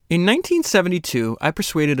In 1972, I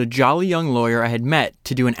persuaded a jolly young lawyer I had met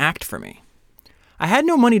to do an act for me. I had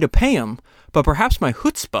no money to pay him, but perhaps my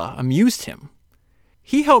chutzpah amused him.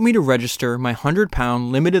 He helped me to register my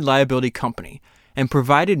 100-pound limited liability company and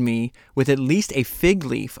provided me with at least a fig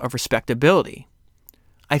leaf of respectability.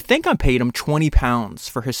 I think I paid him 20 pounds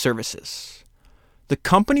for his services. The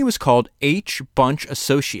company was called H. Bunch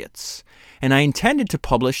Associates, and I intended to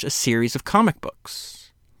publish a series of comic books.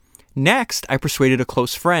 Next, I persuaded a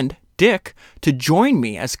close friend, Dick, to join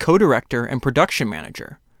me as co-director and production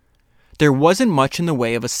manager. There wasn't much in the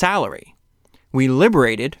way of a salary. We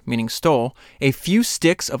liberated, meaning stole, a few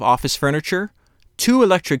sticks of office furniture, 2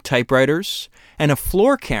 electric typewriters, and a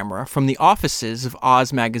floor camera from the offices of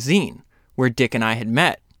Oz Magazine, where Dick and I had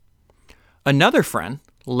met. Another friend,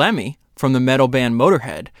 Lemmy, from the metal band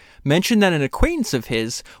Motorhead, mentioned that an acquaintance of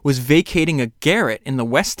his was vacating a garret in the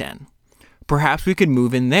West End. Perhaps we could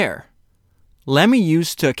move in there. Lemmy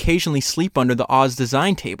used to occasionally sleep under the Oz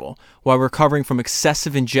design table while recovering from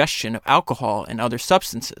excessive ingestion of alcohol and other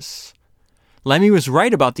substances. Lemmy was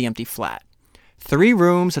right about the empty flat. 3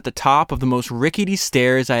 rooms at the top of the most rickety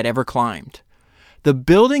stairs I had ever climbed. The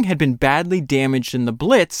building had been badly damaged in the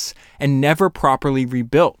Blitz and never properly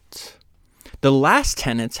rebuilt. The last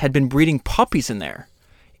tenants had been breeding puppies in there.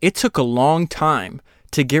 It took a long time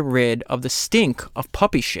to get rid of the stink of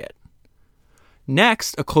puppy shit.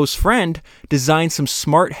 Next, a close friend designed some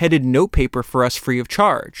smart-headed notepaper for us free of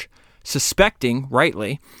charge, suspecting,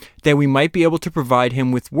 rightly, that we might be able to provide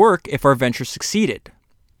him with work if our venture succeeded.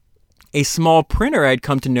 A small printer I had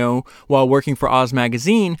come to know while working for Oz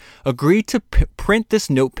Magazine agreed to print this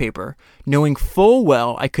notepaper, knowing full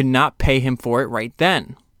well I could not pay him for it right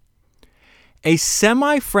then. A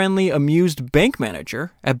semi-friendly, amused bank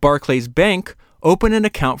manager at Barclays Bank opened an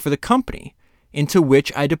account for the company, into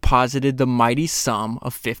which I deposited the mighty sum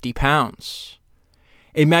of 50 pounds.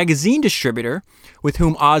 A magazine distributor with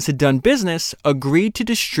whom Oz had done business agreed to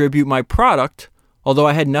distribute my product, although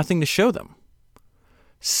I had nothing to show them.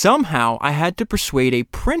 Somehow, I had to persuade a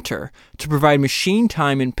printer to provide machine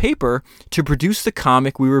time and paper to produce the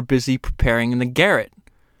comic we were busy preparing in the garret.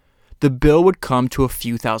 The bill would come to a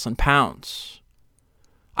few £1,000s.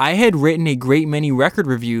 I had written a great many record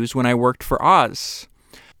reviews when I worked for Oz.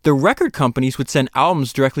 The record companies would send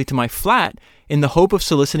albums directly to my flat in the hope of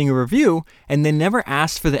soliciting a review, and they never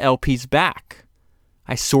asked for the LPs back.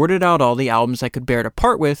 I sorted out all the albums I could bear to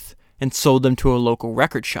part with and sold them to a local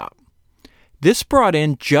record shop. This brought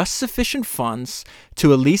in just sufficient funds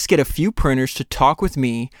to at least get a few printers to talk with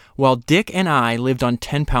me while Dick and I lived on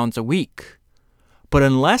 £10 a week. But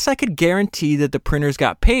unless I could guarantee that the printers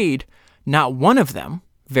got paid, not one of them,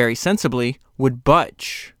 very sensibly, would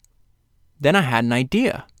budge. Then I had an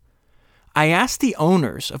idea. I asked the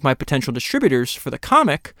owners of my potential distributors for the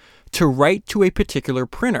comic to write to a particular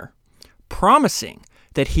printer, promising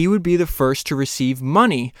that he would be the first to receive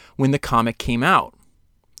money when the comic came out.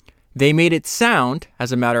 They made it sound,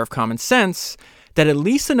 as a matter of common sense, that at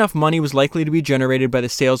least enough money was likely to be generated by the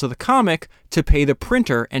sales of the comic to pay the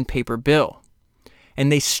printer and paper bill. And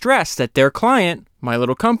they stressed that their client, my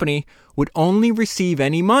little company, would only receive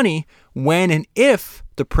any money when and if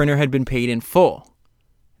the printer had been paid in full.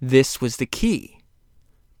 This was the key.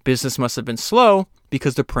 Business must have been slow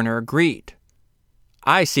because the printer agreed.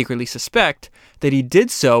 I secretly suspect that he did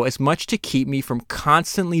so as much to keep me from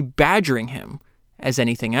constantly badgering him as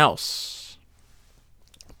anything else.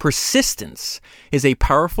 Persistence is a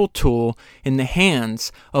powerful tool in the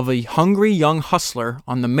hands of a hungry young hustler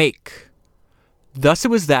on the make. Thus it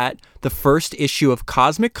was that the first issue of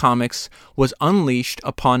Cosmic Comics was unleashed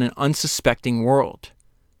upon an unsuspecting world.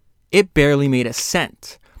 It barely made a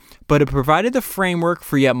cent, but it provided the framework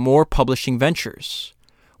for yet more publishing ventures.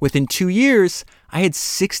 Within 2 years, I had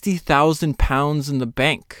 £60,000 in the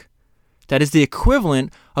bank. That is the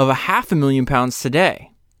equivalent of £500,000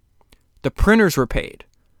 today. The printers were paid.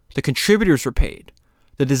 The contributors were paid.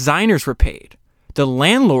 The designers were paid. The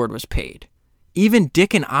landlord was paid. Even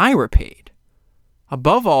Dick and I were paid.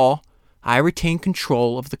 Above all, I retained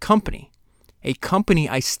control of the company, a company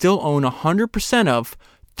I still own 100% of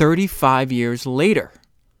 35 years later.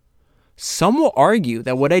 Some will argue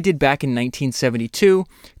that what I did back in 1972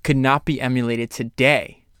 could not be emulated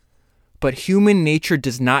today. But human nature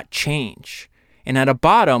does not change, and at a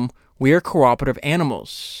bottom, we are cooperative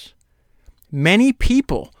animals. Many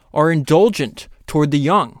people are indulgent toward the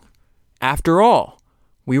young. After all,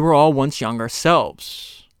 we were all once young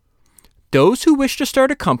ourselves. Those who wish to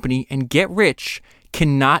start a company and get rich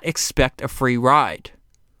cannot expect a free ride.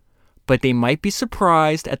 But they might be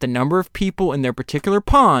surprised at the number of people in their particular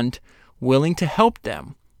pond willing to help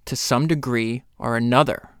them to some degree or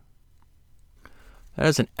another. That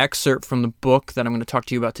is an excerpt from the book that I'm going to talk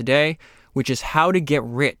to you about today, which is How to Get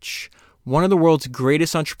Rich. One of the world's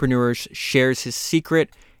greatest entrepreneurs shares his secret,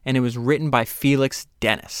 and it was written by Felix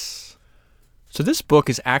Dennis. So this book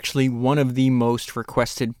is actually one of the most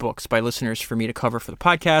requested books by listeners for me to cover for the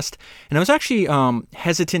podcast, and I was actually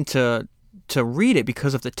hesitant to read it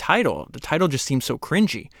because of the title. The title just seems so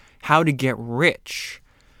cringy. How to Get Rich.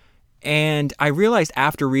 And I realized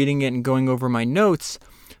after reading it and going over my notes,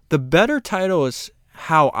 the better title is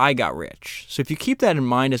How I Got Rich. So if you keep that in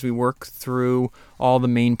mind as we work through all the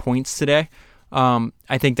main points today,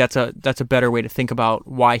 I think that's a better way to think about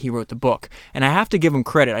why he wrote the book. And I have to give him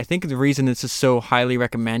credit. I think the reason this is so highly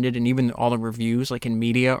recommended, and even all the reviews like in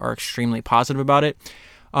media are extremely positive about it,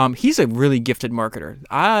 he's a really gifted marketer.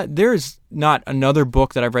 There's not another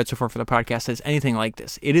book that I've read so far for the podcast that's anything like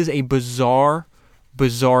this. It is a bizarre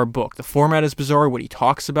book. The format is bizarre. What he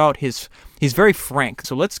talks about, he's very frank.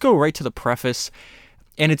 So let's go right to the preface.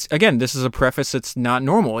 And this is a preface that's not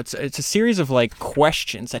normal. It's a series of like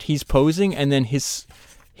questions that he's posing, and then his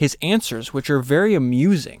answers, which are very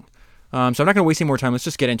amusing. So I'm not going to waste any more time. Let's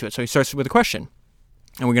just get into it. So he starts with a question,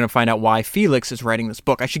 and we're going to find out why Felix is writing this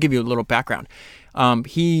book. I should give you a little background.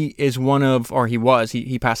 He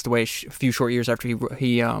passed away a few short years after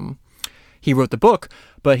he wrote the book,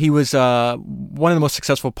 but he was one of the most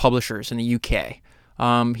successful publishers in the UK.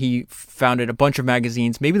 He founded a bunch of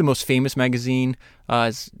magazines. Maybe the most famous magazine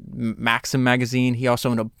is Maxim magazine. He also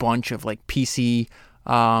owned a bunch of like PC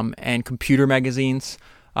and computer magazines.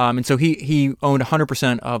 And so he owned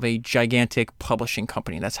 100% of a gigantic publishing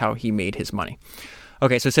company. That's how he made his money.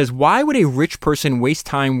 Okay, so it says, why would a rich person waste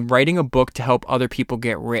time writing a book to help other people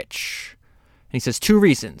get rich? And he says 2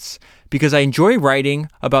 reasons. Because I enjoy writing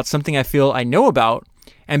about something I feel I know about,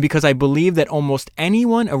 and because I believe that almost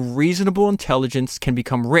anyone of reasonable intelligence can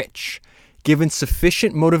become rich, given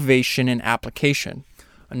sufficient motivation and application.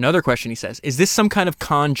 Another question, he says, is this some kind of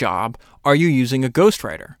con job? Are you using a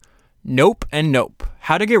ghostwriter? Nope and nope.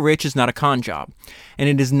 How to Get Rich is not a con job, and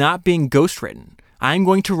it is not being ghostwritten. I'm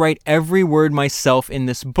going to write every word myself in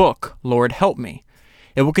this book, Lord help me.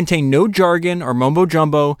 It will contain no jargon or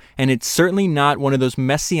mumbo-jumbo, and it's certainly not one of those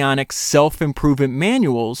messianic self-improvement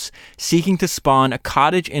manuals seeking to spawn a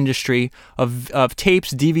cottage industry of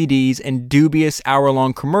tapes, DVDs, and dubious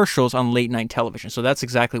hour-long commercials on late-night television. So that's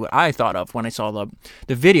exactly what I thought of when I saw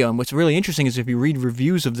the video. And what's really interesting is if you read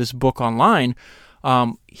reviews of this book online,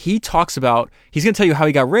 he talks about, he's going to tell you how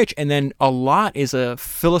he got rich, and then a lot is a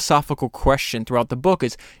philosophical question throughout the book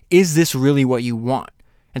is this really what you want?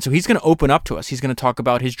 And so he's going to open up to us. He's going to talk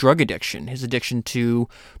about his drug addiction, his addiction to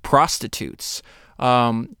prostitutes,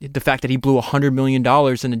 the fact that he blew $100 million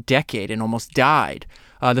in a decade and almost died,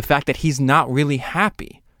 the fact that he's not really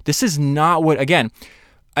happy. This is not what, again,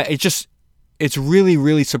 it's really,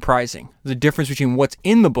 really surprising, the difference between what's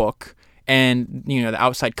in the book and, the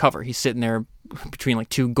outside cover. He's sitting there between like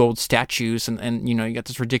 2 gold statues and you got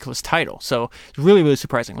this ridiculous title. So it's really, really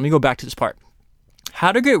surprising. Let me go back to this part.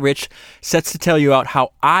 How to Get Rich sets to tell you out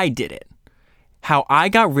how I did it. How I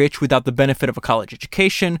got rich without the benefit of a college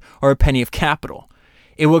education or a penny of capital.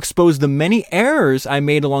 It will expose the many errors I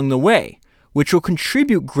made along the way, which will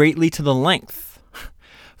contribute greatly to the length.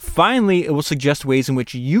 Finally, it will suggest ways in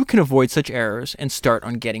which you can avoid such errors and start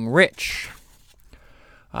on getting rich.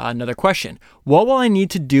 Another question. What will I need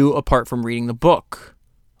to do apart from reading the book?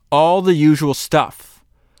 All the usual stuff.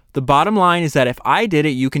 The bottom line is that if I did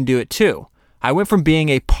it, you can do it too. I went from being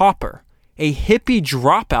a pauper, a hippie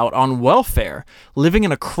dropout on welfare, living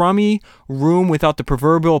in a crummy room without the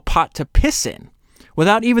proverbial pot to piss in,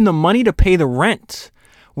 without even the money to pay the rent.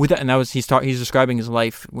 He's describing his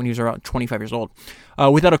life when he was around 25 years old,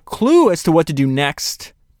 without a clue as to what to do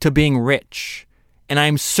next, to being rich. And I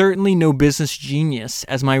am certainly no business genius,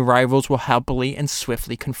 as my rivals will happily and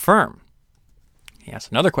swiftly confirm. He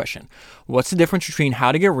asks another question. What's the difference between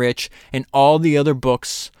How to Get Rich and all the other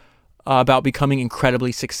books about becoming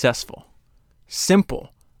incredibly successful?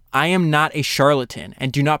 Simple. I am not a charlatan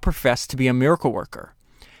and do not profess to be a miracle worker.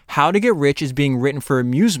 How to Get Rich is being written for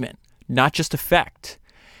amusement, not just effect.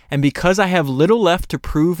 And because I have little left to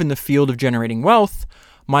prove in the field of generating wealth,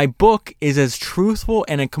 my book is as truthful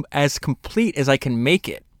and as complete as I can make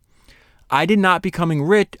it. I did not become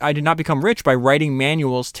rich by writing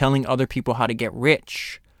manuals telling other people how to get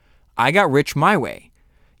rich. I got rich my way.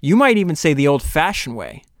 You might even say the old-fashioned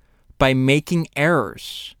way, by making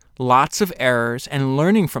errors, lots of errors, and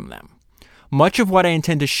learning from them. Much of what I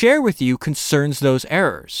intend to share with you concerns those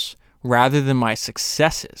errors, rather than my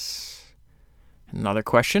successes. Another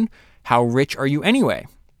question, how rich are you anyway?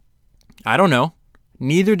 I don't know.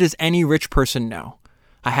 Neither does any rich person know.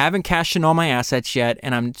 I haven't cashed in all my assets yet,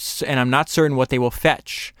 and I'm not certain what they will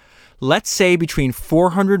fetch. Let's say between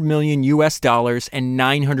 400 million US dollars and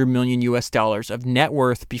 900 million US dollars of net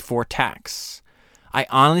worth before tax. I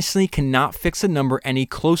honestly cannot fix a number any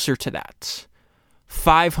closer to that.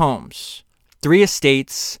 5 homes, 3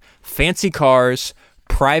 estates, fancy cars,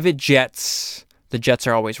 private jets. The jets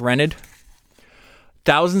are always rented.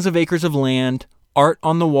 Thousands of acres of land, art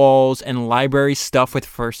on the walls, and library stuff with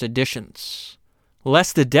first editions.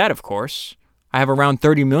 Less the debt, of course. I have around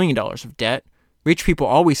 $30 million of debt. Rich people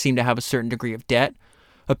always seem to have a certain degree of debt.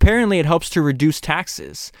 Apparently, it helps to reduce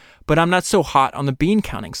taxes, but I'm not so hot on the bean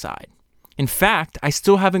counting side. In fact, I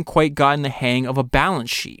still haven't quite gotten the hang of a balance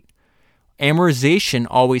sheet. Amortization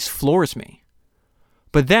always floors me.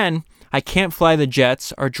 But then, I can't fly the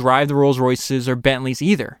jets or drive the Rolls Royces or Bentleys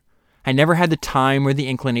either. I never had the time or the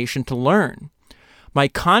inclination to learn. My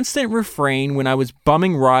constant refrain when I was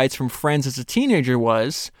bumming rides from friends as a teenager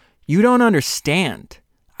was, "You don't understand.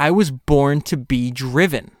 I was born to be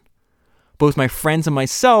driven." Both my friends and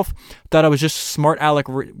myself thought I was just a smart aleck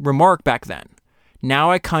remark back then.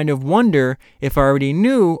 Now I kind of wonder if I already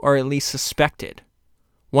knew or at least suspected.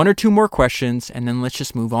 1 or 2 more questions and then let's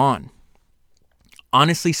just move on.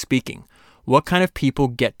 Honestly speaking, what kind of people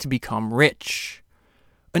get to become rich?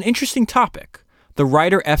 An interesting topic. The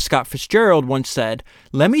writer F. Scott Fitzgerald once said,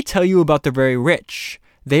 "Let me tell you about the very rich.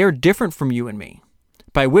 They are different from you and me."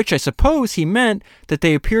 By which I suppose he meant that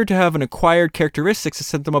they appeared to have an acquired characteristics that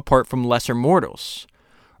set them apart from lesser mortals.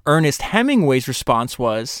 Ernest Hemingway's response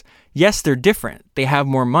was, "Yes, they're different. They have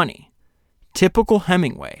more money." Typical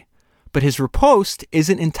Hemingway. But his riposte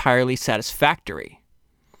isn't entirely satisfactory.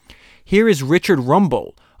 Here is Richard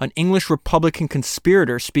Rumbold, an English Republican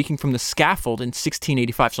conspirator speaking from the scaffold in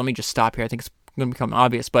 1685. So let me just stop here. I think it's going to become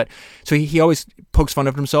obvious. But so he always pokes fun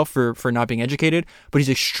of himself for not being educated, but he's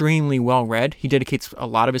extremely well read. He dedicates a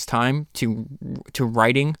lot of his time to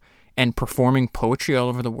writing and performing poetry all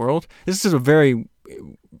over the world. This is a very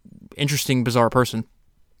interesting, bizarre person.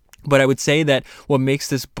 But I would say that what makes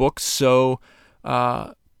this book so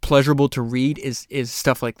pleasurable to read is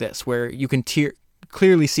stuff like this, where you can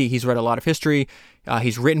clearly see he's read a lot of history.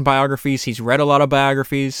 He's written biographies. He's read a lot of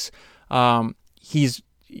biographies.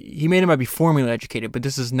 He may not be formally educated, but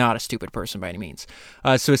this is not a stupid person by any means.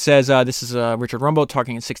 So it says, this is Richard Rumbold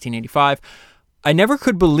talking in 1685. "I never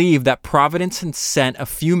could believe that Providence had sent a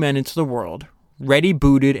few men into the world, ready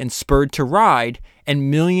booted and spurred to ride, and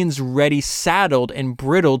millions ready saddled and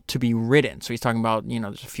bridled to be ridden." So he's talking about,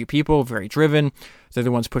 there's a few people very driven. They're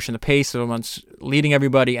the ones pushing the pace. They're the ones leading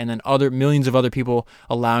everybody. And then millions of other people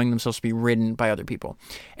allowing themselves to be ridden by other people.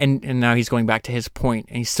 And now he's going back to his point,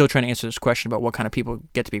 and he's still trying to answer this question about what kind of people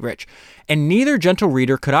get to be rich. "And neither, gentle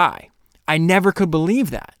reader, could I. I never could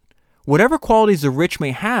believe that. Whatever qualities the rich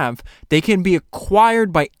may have, they can be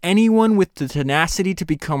acquired by anyone with the tenacity to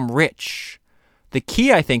become rich. The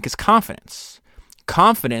key, I think, is confidence.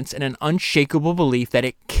 Confidence in an unshakable belief that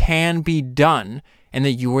it can be done and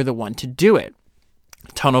that you are the one to do it.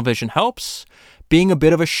 Tunnel vision helps. Being a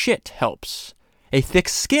bit of a shit helps. A thick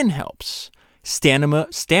skin helps. Stamina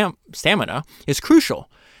is crucial,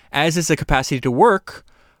 as is the capacity to work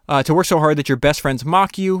so hard that your best friends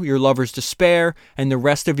mock you, your lovers despair, and the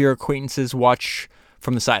rest of your acquaintances watch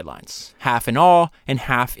from the sidelines, half in awe and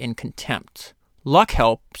half in contempt. Luck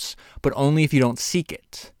helps, but only if you don't seek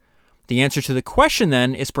it. The answer to the question,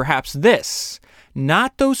 then, is perhaps this: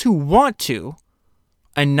 not those who want to,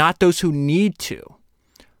 and not those who need to,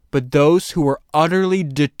 but those who are utterly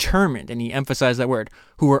determined," and he emphasized that word,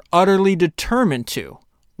 "who are utterly determined to,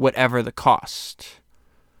 whatever the cost."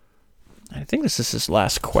 I think this is his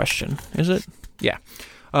last question, is it? Yeah.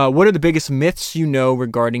 What are the biggest myths you know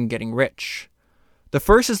regarding getting rich? The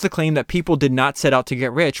first is the claim that people did not set out to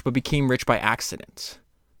get rich, but became rich by accident.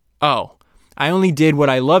 Oh, I only did what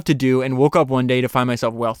I love to do and woke up one day to find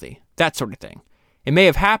myself wealthy. That sort of thing. It may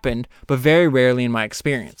have happened, but very rarely in my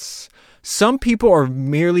experience. Some people are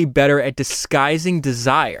merely better at disguising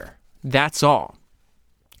desire. That's all.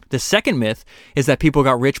 The second myth is that people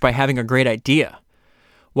got rich by having a great idea.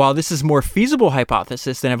 While this is a more feasible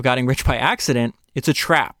hypothesis than of getting rich by accident, it's a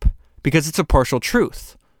trap, because it's a partial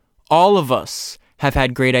truth. All of us have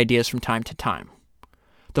had great ideas from time to time.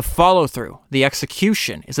 The follow-through, the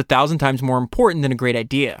execution, is 1,000 times more important than a great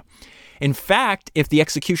idea. In fact, if the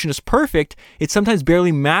execution is perfect, it sometimes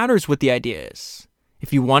barely matters what the idea is.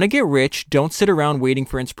 If you want to get rich, don't sit around waiting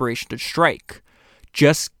for inspiration to strike.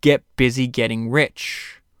 Just get busy getting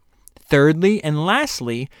rich. Thirdly, and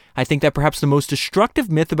lastly, I think that perhaps the most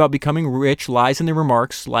destructive myth about becoming rich lies in the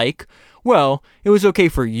remarks like, well, it was okay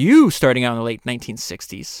for you starting out in the late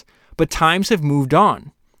 1960s, but times have moved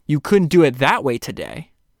on. You couldn't do it that way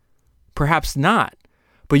today. Perhaps not,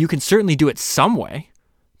 but you can certainly do it some way.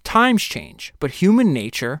 Times change, but human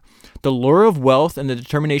nature, the lure of wealth and the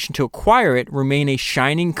determination to acquire it remain a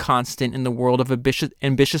shining constant in the world of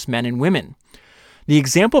ambitious men and women. The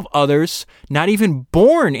example of others, not even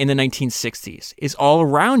born in the 1960s, is all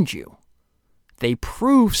around you. They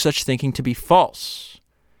prove such thinking to be false.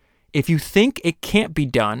 If you think it can't be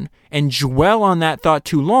done and dwell on that thought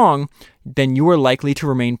too long, then you are likely to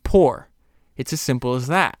remain poor. It's as simple as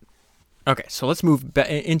that. Okay, so let's move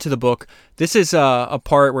into the book. This is a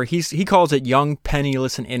part where he calls it young,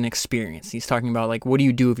 penniless, and inexperienced. He's talking about like, what do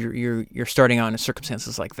you do if you're starting out in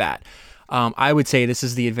circumstances like that? I would say this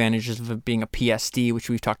is the advantages of being a PSD, which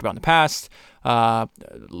we've talked about in the past. A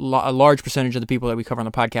large percentage of the people that we cover on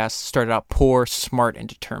the podcast started out poor, smart, and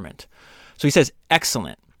determined. So he says,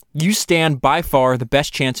 excellent. You stand by far the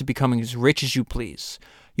best chance of becoming as rich as you please.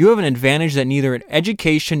 You have an advantage that neither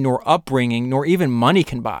education nor upbringing nor even money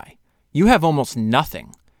can buy. You have almost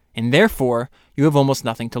nothing, and therefore you have almost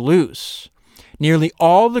nothing to lose. Nearly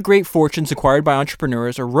all the great fortunes acquired by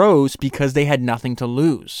entrepreneurs arose because they had nothing to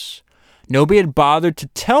lose. Nobody had bothered to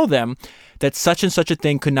tell them that such and such a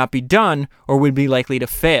thing could not be done or would be likely to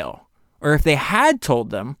fail. Or if they had told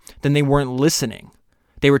them, then they weren't listening.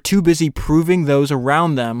 They were too busy proving those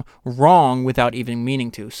around them wrong without even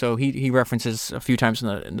meaning to. So he references a few times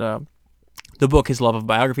in the book his love of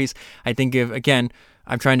biographies. I think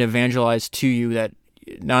I'm trying to evangelize to you that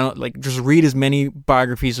just read as many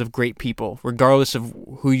biographies of great people, regardless of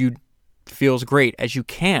who you feel is great, as you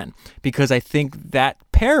can, because I think that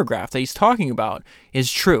paragraph that he's talking about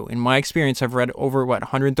is true. In my experience, I've read over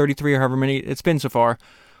 133 or however many it's been so far.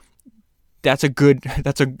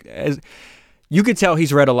 You could tell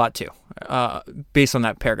he's read a lot too, based on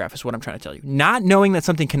that paragraph is what I'm trying to tell you. Not knowing that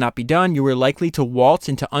something cannot be done, you are likely to waltz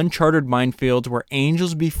into uncharted minefields where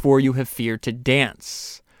angels before you have feared to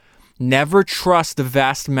dance. Never trust the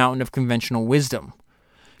vast mountain of conventional wisdom.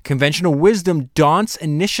 Conventional wisdom daunts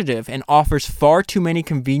initiative and offers far too many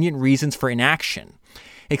convenient reasons for inaction,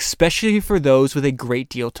 especially for those with a great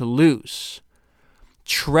deal to lose.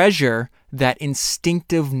 Treasure that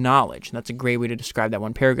instinctive knowledge. And that's a great way to describe that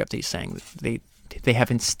one paragraph that he's saying. They have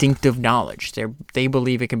instinctive knowledge. They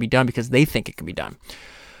believe it can be done because they think it can be done.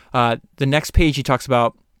 The next page he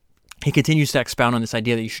continues to expound on this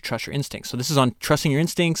idea that you should trust your instincts. So this is on trusting your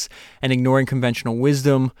instincts and ignoring conventional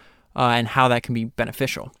wisdom and how that can be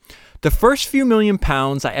beneficial. The first few £1 million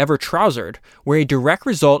I ever trousered were a direct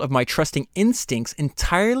result of my trusting instincts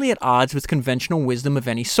entirely at odds with conventional wisdom of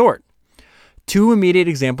any sort. Two immediate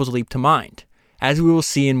examples leap to mind. As we will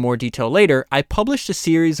see in more detail later, I published a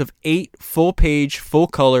series of 8 full-page,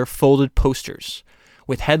 full-color, folded posters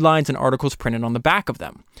with headlines and articles printed on the back of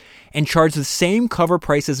them, and charged the same cover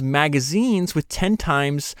price as magazines with 10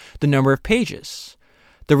 times the number of pages.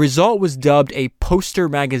 The result was dubbed a poster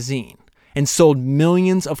magazine and sold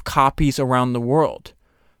millions of copies around the world.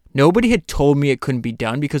 Nobody had told me it couldn't be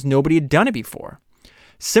done because nobody had done it before.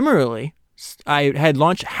 Similarly, I had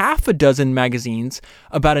launched 6 magazines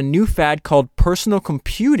about a new fad called personal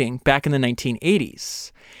computing back in the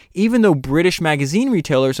 1980s, even though British magazine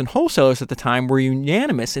retailers and wholesalers at the time were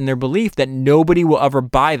unanimous in their belief that nobody will ever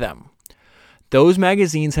buy them. Those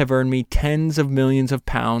magazines have earned me tens of millions of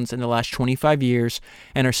pounds in the last 25 years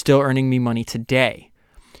and are still earning me money today.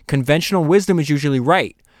 Conventional wisdom is usually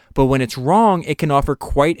right, but when it's wrong, it can offer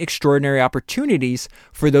quite extraordinary opportunities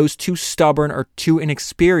for those too stubborn or too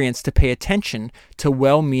inexperienced to pay attention to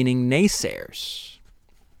well-meaning naysayers.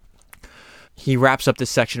 He wraps up this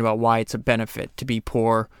section about why it's a benefit to be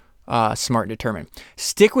poor, smart, and determined.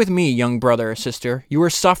 Stick with me, young brother or sister. You are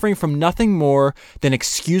suffering from nothing more than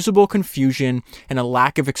excusable confusion and a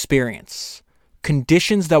lack of experience,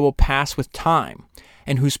 conditions that will pass with time,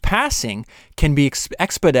 and whose passing can be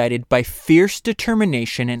expedited by fierce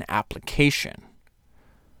determination and application.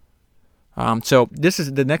 So this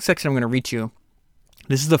is the next section I'm going to read to you.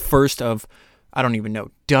 This is the first of, I don't even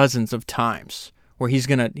know, dozens of times where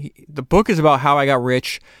the book is about how I got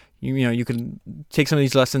rich. You can take some of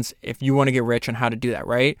these lessons if you want to get rich on how to do that,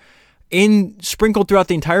 right? Sprinkled throughout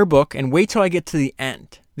the entire book, and wait till I get to the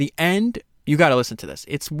end. The end, you got to listen to this.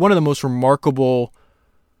 It's one of the most remarkable.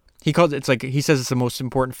 He says it's the most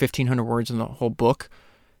important 1,500 words in the whole book.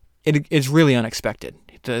 It's really unexpected.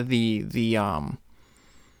 I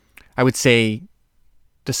would say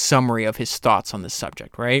the summary of his thoughts on this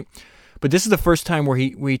subject, right? But this is the first time where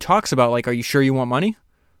he talks about, like, are you sure you want money?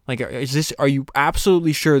 Like, are you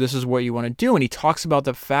absolutely sure this is what you want to do? And he talks about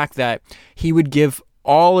the fact that he would give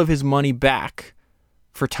all of his money back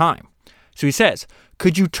for time. So he says,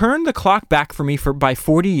 Could you turn the clock back for me by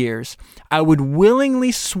 40 years? I would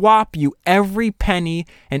willingly swap you every penny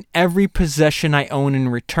and every possession I own in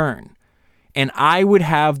return. And I would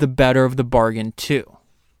have the better of the bargain too.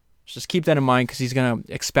 Just keep that in mind because he's going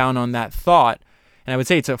to expound on that thought. And I would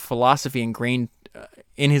say it's a philosophy ingrained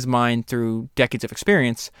in his mind through decades of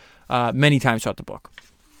experience many times throughout the book.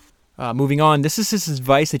 Moving on, this is his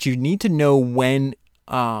advice that you need to know when,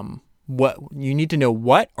 what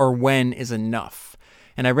or when is enough.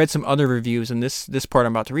 And I read some other reviews, and this part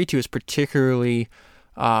I'm about to read to is particularly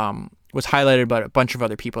was highlighted by a bunch of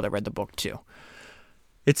other people that read the book too.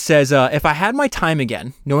 It says, if I had my time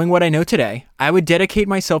again, knowing what I know today, I would dedicate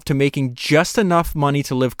myself to making just enough money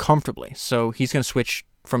to live comfortably. So he's going to switch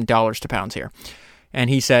from dollars to pounds here. And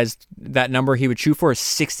he says that number he would shoot for is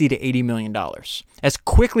 $60 to $80 million as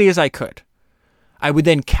quickly as I could. I would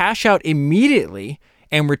then cash out immediately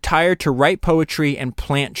and retire to write poetry and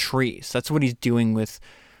plant trees. That's what he's doing with,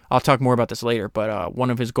 I'll talk more about this later, but one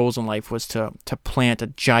of his goals in life was to plant a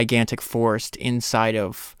gigantic forest inside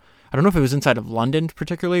of, I don't know if it was inside of London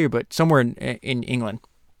particularly, but somewhere in England.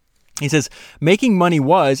 He says, making money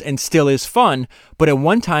was and still is fun, but at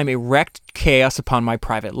one time it wreaked chaos upon my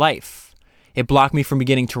private life. It blocked me from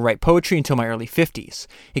beginning to write poetry until my early 50s.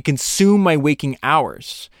 It consumed my waking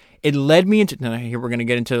hours. It led me into, now here we're going to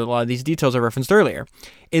get into a lot of these details I referenced earlier.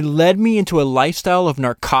 It led me into a lifestyle of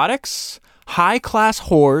narcotics, high-class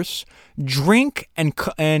whores, drink,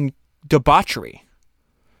 and debauchery.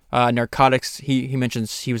 Narcotics, he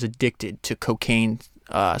mentions he was addicted to cocaine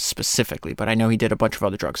specifically, but I know he did a bunch of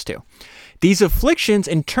other drugs too. These afflictions,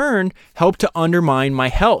 in turn, helped to undermine my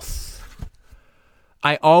health.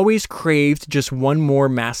 I always craved just one more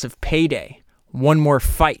massive payday, one more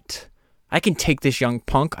fight. I can take this young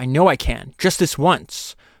punk, I know I can, just this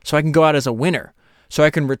once, so I can go out as a winner, so I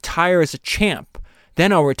can retire as a champ,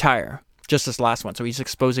 then I'll retire, just this last one. So he's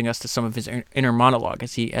exposing us to some of his inner monologue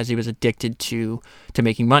as he was addicted to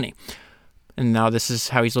making money. And now this is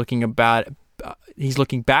how he's looking back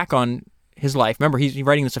on his life. Remember, he's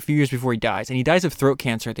writing this a few years before he dies, and he dies of throat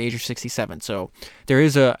cancer at the age of 67. So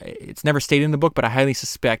it's never stated in the book, but I highly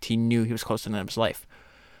suspect he knew he was close to the end of his life.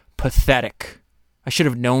 Pathetic. I should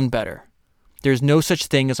have known better. There's no such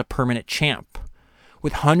thing as a permanent champ.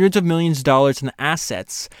 With hundreds of millions of dollars in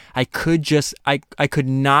assets, I could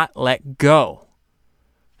not let go.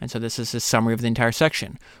 And so this is his summary of the entire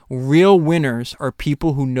section. Real winners are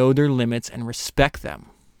people who know their limits and respect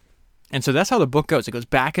them. And so that's how the book goes. It goes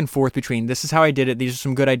back and forth between this is how I did it, these are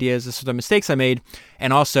some good ideas, this are the mistakes I made,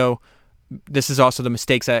 and also this is also the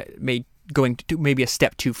mistakes I made going to maybe a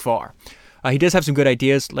step too far. He does have some good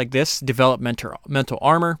ideas like this: develop mental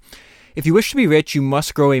armor. If you wish to be rich, you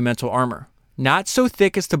must grow a mental armor. Not so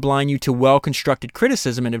thick as to blind you to well-constructed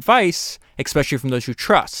criticism and advice, especially from those you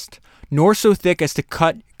trust, nor so thick as to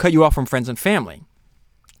cut you off from friends and family,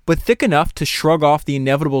 but thick enough to shrug off the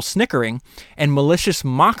inevitable snickering and malicious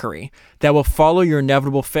mockery that will follow your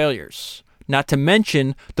inevitable failures, not to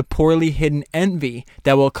mention the poorly hidden envy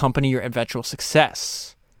that will accompany your eventual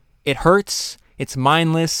success. It hurts, it's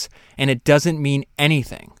mindless, and it doesn't mean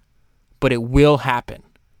anything, but it will happen.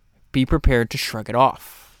 Be prepared to shrug it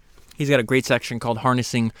off. He's got a great section called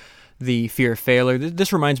Harnessing the Fear of Failure.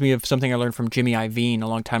 This reminds me of something I learned from Jimmy Iovine a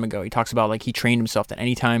long time ago. He talks about he trained himself that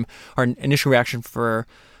anytime our initial reaction to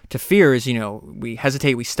fear is, we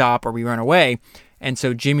hesitate, we stop, or we run away. And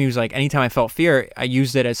so Jimmy was like, anytime I felt fear, I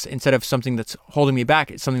used it as, instead of something that's holding me back,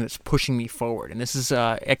 it's something that's pushing me forward. And this is,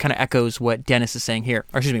 it kind of echoes what Dennis is saying here,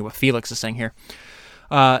 what Felix is saying here.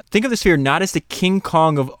 Think of this fear not as the King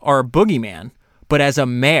Kong of our boogeyman, but as a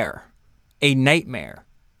mare, a nightmare.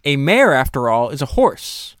 A mare, after all, is a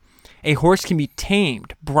horse. A horse can be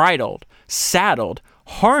tamed, bridled, saddled,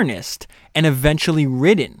 harnessed, and eventually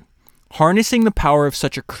ridden. Harnessing the power of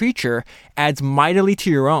such a creature adds mightily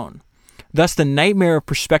to your own. Thus, the nightmare of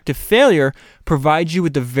prospective failure provides you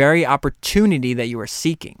with the very opportunity that you are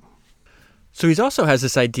seeking. So he also has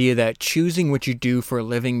this idea that choosing what you do for a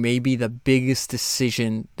living may be the biggest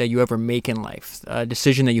decision that you ever make in life, a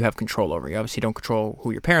decision that you have control over. You obviously don't control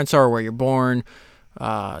who your parents are, where you're born,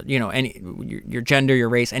 your gender, your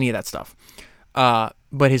race, any of that stuff.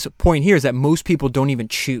 But his point here is that most people don't even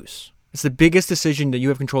choose. It's the biggest decision that you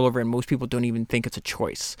have control over, and most people don't even think it's a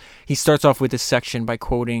choice. He starts off with this section by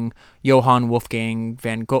quoting Johann Wolfgang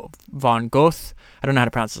von Goethe. I don't know how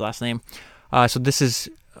to pronounce his last name. So this is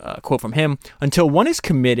a quote from him. Until one is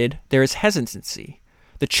committed, there is hesitancy,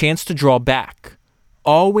 the chance to draw back,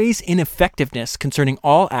 always ineffectiveness concerning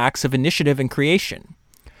all acts of initiative and creation.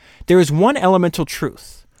 There is one elemental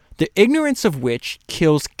truth, the ignorance of which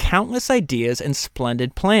kills countless ideas and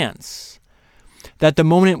splendid plans. that the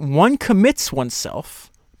moment one commits oneself,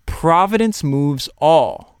 providence moves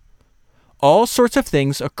all. All sorts of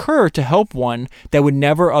things occur to help one that would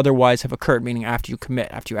never otherwise have occurred, meaning after you commit,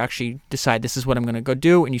 after you actually decide this is what I'm going to go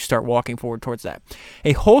do, and you start walking forward towards that.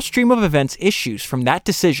 A whole stream of events issues from that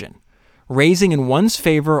decision, raising in one's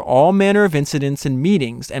favor all manner of incidents and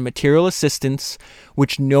meetings and material assistance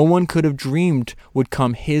which no one could have dreamed would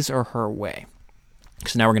come his or her way.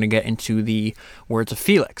 So now we're going to get into the words of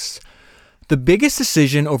Felix. The biggest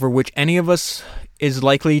decision over which any of us is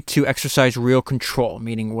likely to exercise real control,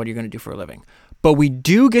 meaning what you're going to do for a living. But we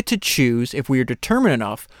do get to choose, if we are determined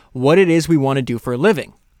enough, what it is we want to do for a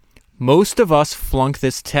living. Most of us flunk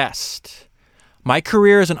this test. My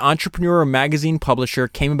career as an entrepreneur or magazine publisher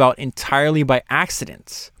came about entirely by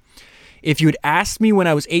accident. If you had asked me when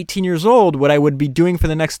I was 18 years old what I would be doing for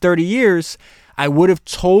the next 30 years, I would have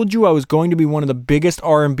told you I was going to be one of the biggest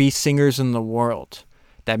R&B singers in the world.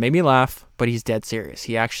 That made me laugh, but he's dead serious.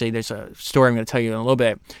 There's a story I'm going to tell you in a little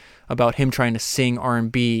bit about him trying to sing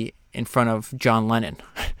R&B in front of John Lennon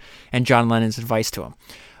and John Lennon's advice to him.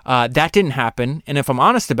 That didn't happen, and if I'm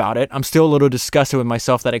honest about it, I'm still a little disgusted with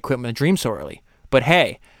myself that I quit my dream so early. But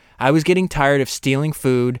hey, I was getting tired of stealing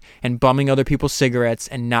food and bumming other people's cigarettes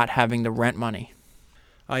and not having the rent money.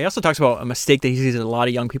 He also talks about a mistake that he sees that a lot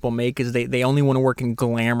of young people make is they only want to work in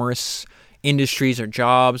glamorous industries or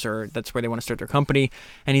jobs, or that's where they want to start their company.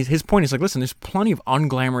 And his point is like, listen, there's plenty of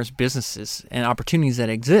unglamorous businesses and opportunities that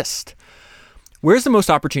exist. Where's the most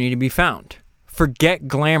opportunity to be found? Forget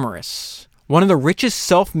glamorous. One of the richest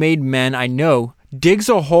self-made men I know digs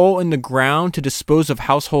a hole in the ground to dispose of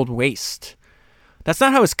household waste. That's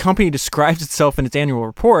not how his company describes itself in its annual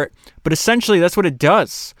report, but essentially that's what it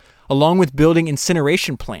does, along with building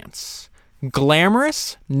incineration plants.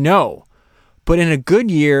 Glamorous? No. But in a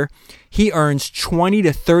good year, he earns 20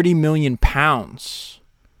 to 30 million pounds.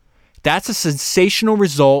 That's a sensational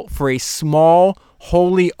result for a small,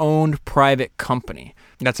 wholly owned private company.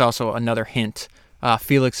 That's also another hint.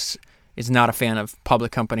 Felix is not a fan of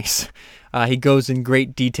public companies. He goes in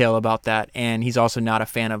great detail about that, and he's also not a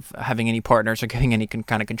fan of having any partners or getting any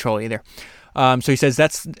kind of control either. So he says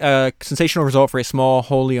that's a sensational result for a small,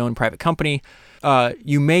 wholly owned private company.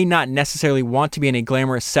 You may not necessarily want to be in a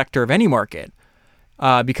glamorous sector of any market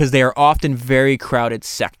because they are often very crowded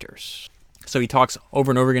sectors. So he talks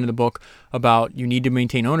over and over again in the book about you need to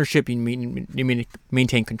maintain ownership, you need to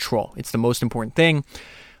maintain control. It's the most important thing.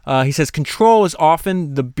 He says control is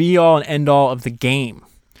often the be-all and end-all of the game.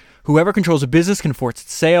 Whoever controls a business can force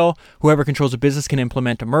its sale. Whoever controls a business can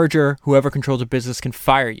implement a merger. Whoever controls a business can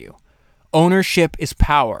fire you. Ownership is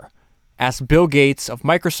power. Ask Bill Gates of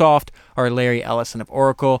Microsoft or Larry Ellison of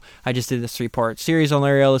Oracle. I just did this 3-part series on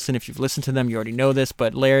Larry Ellison. If you've listened to them, you already know this,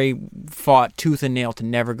 but Larry fought tooth and nail to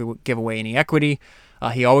never give away any equity.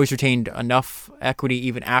 He always retained enough equity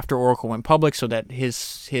even after Oracle went public so that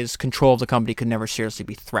his control of the company could never seriously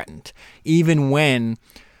be threatened. Even when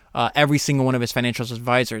every single one of his financial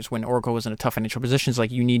advisors, when Oracle was in a tough financial position, is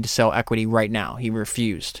like, you need to sell equity right now. He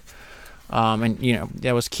refused. And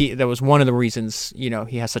that was key. That was one of the reasons,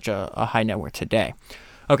 he has such a high net worth today.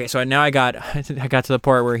 Okay, so now I got to the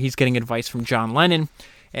part where he's getting advice from John Lennon,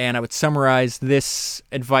 and I would summarize this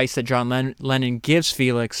advice that John Lennon gives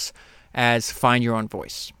Felix as find your own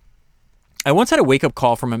voice. I once had a wake-up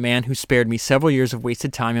call from a man who spared me several years of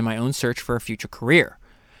wasted time in my own search for a future career.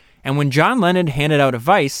 And when John Lennon handed out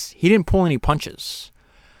advice, he didn't pull any punches.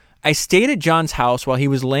 I stayed at John's house while he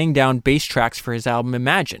was laying down bass tracks for his album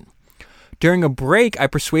Imagine. During a break, I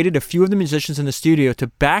persuaded a few of the musicians in the studio to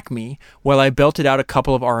back me while I belted out a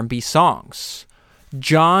couple of R&B songs.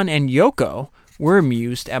 John and Yoko were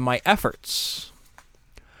amused at my efforts.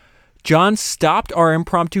 John stopped our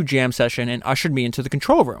impromptu jam session and ushered me into the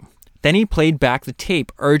control room. Then he played back the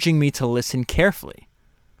tape, urging me to listen carefully.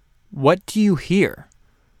 What do you hear?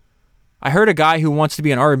 I heard a guy who wants to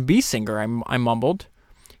be an R&B singer, I mumbled.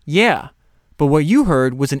 Yeah, but what you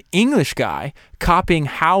heard was an English guy copying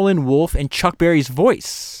Howlin' Wolf and Chuck Berry's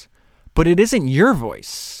voice. But it isn't your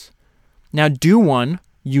voice. Now do one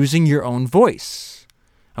using your own voice.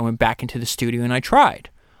 I went back into the studio and I tried.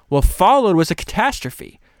 What followed was a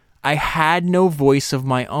catastrophe. I had no voice of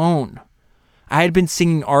my own. I had been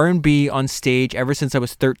singing R&B on stage ever since I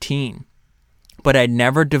was 13, but I'd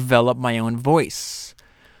never developed my own voice.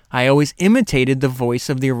 I always imitated the voice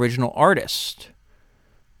of the original artist.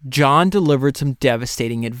 John delivered some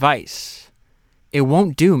devastating advice. It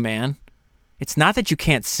won't do, man. It's not that you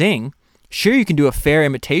can't sing. Sure, you can do a fair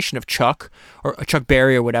imitation of Chuck or Chuck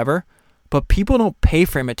Berry or whatever, but people don't pay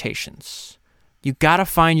for imitations. You gotta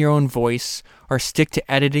find your own voice or stick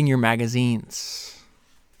to editing your magazines.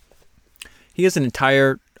 He has an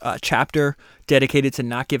entire chapter dedicated to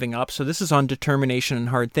not giving up. So this is on determination and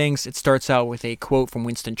hard things. It starts out with a quote from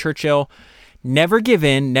Winston Churchill: "Never give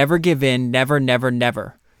in, never give in, never, never,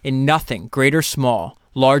 never. In nothing, great or small,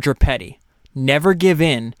 large or petty. Never give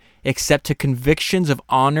in except to convictions of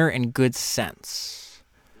honor and good sense."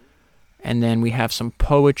 And then we have some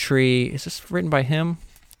poetry. Is this written by him?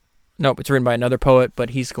 Nope, it's written by another poet,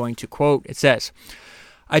 but he's going to quote. It says,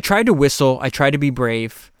 "I tried to whistle, I tried to be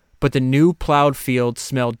brave, but the new plowed field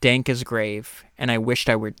smelled dank as grave, and I wished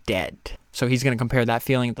I were dead." So he's going to compare that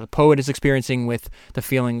feeling that the poet is experiencing with the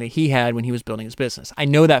feeling that he had when he was building his business. I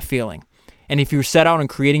know that feeling. And if you set out on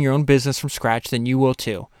creating your own business from scratch, then you will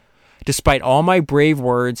too. Despite all my brave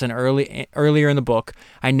words and earlier in the book,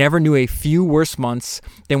 I never knew a few worse months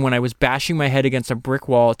than when I was bashing my head against a brick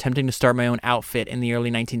wall attempting to start my own outfit in the early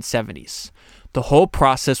 1970s. The whole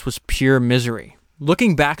process was pure misery.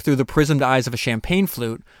 Looking back through the prismed eyes of a champagne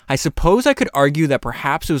flute, I suppose I could argue that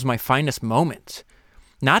perhaps it was my finest moment.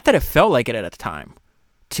 Not that it felt like it at the time.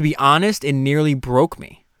 To be honest, it nearly broke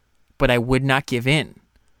me. But I would not give in.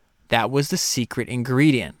 That was the secret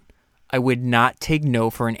ingredient. I would not take no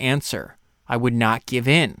for an answer. I would not give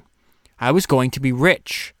in. I was going to be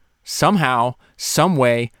rich. Somehow, some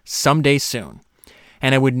way, someday soon.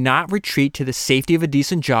 And I would not retreat to the safety of a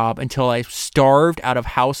decent job until I starved out of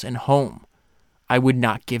house and home. I would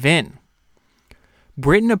not give in.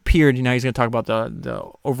 Britain appeared, now he's going to talk about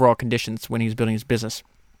the overall conditions when he was building his business.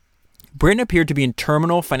 Britain appeared to be in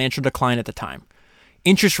terminal financial decline at the time.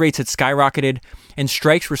 Interest rates had skyrocketed, and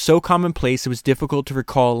strikes were so commonplace it was difficult to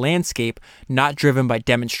recall a landscape not driven by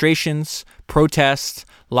demonstrations, protests,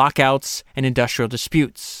 lockouts, and industrial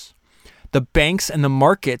disputes. The banks and the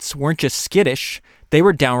markets weren't just skittish, they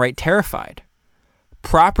were downright terrified.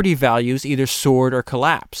 Property values either soared or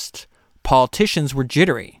collapsed. Politicians were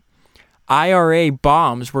jittery. IRA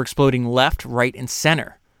bombs were exploding left, right, and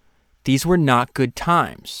center. These were not good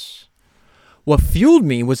times. What fueled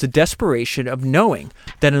me was the desperation of knowing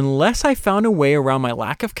that unless I found a way around my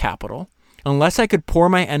lack of capital, unless I could pour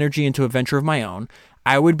my energy into a venture of my own,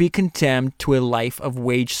 I would be condemned to a life of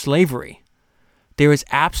wage slavery. There is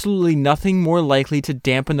absolutely nothing more likely to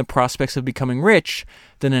dampen the prospects of becoming rich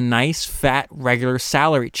than a nice, fat, regular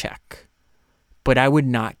salary check. But I would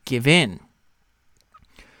not give in.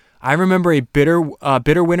 I remember a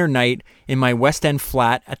bitter winter night in my West End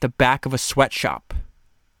flat at the back of a sweatshop.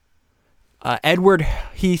 Edward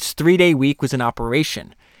Heath's 3-day week was in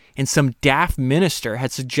operation, and some daft minister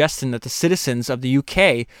had suggested that the citizens of the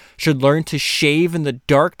UK should learn to shave in the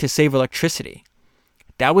dark to save electricity.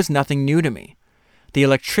 That was nothing new to me. The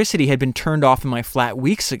electricity had been turned off in my flat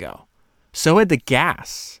weeks ago. So had the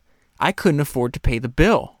gas. I couldn't afford to pay the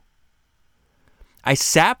bill. I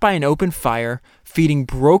sat by an open fire, feeding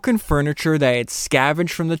broken furniture that I had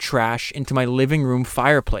scavenged from the trash into my living room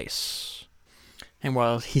fireplace. And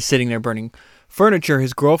while he's sitting there burning furniture,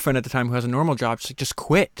 his girlfriend at the time, who has a normal job, she's like, just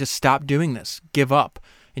quit, just stop doing this, give up.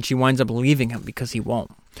 And she winds up leaving him because he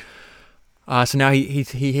won't. So now he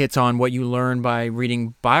hits on what you learn by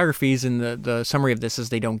reading biographies, and the summary of this is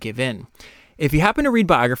they don't give in. If you happen to read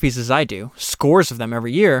biographies as I do, scores of them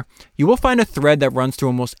every year, you will find a thread that runs through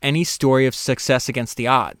almost any story of success against the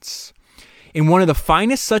odds. In one of the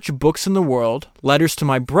finest such books in the world, Letters to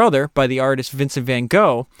My Brother by the artist Vincent van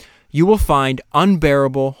Gogh, you will find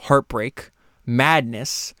unbearable heartbreak,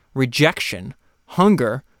 madness, rejection,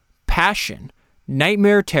 hunger, passion,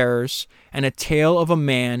 nightmare terrors, and a tale of a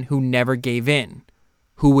man who never gave in,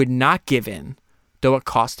 who would not give in, though it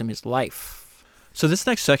cost him his life. So this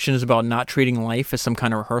next section is about not treating life as some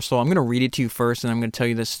kind of rehearsal. I'm going to read it to you first, and I'm going to tell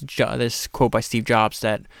you this quote by Steve Jobs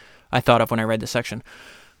that I thought of when I read this section.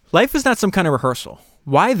 Life is not some kind of rehearsal.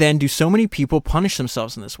 Why then do so many people punish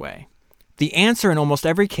themselves in this way? The answer in almost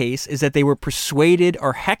every case is that they were persuaded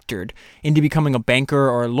or hectored into becoming a banker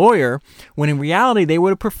or a lawyer, when in reality they would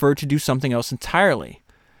have preferred to do something else entirely.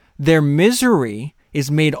 Their misery is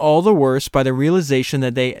made all the worse by the realization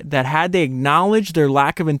that had they acknowledged their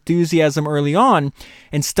lack of enthusiasm early on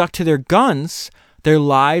and stuck to their guns, their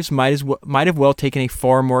lives might have well taken a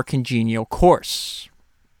far more congenial course.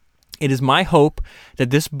 It is my hope that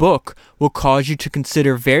this book will cause you to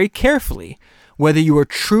consider very carefully whether you are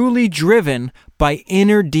truly driven by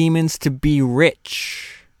inner demons to be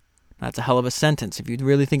rich. That's a hell of a sentence. If you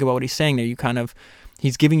really think about what he's saying there,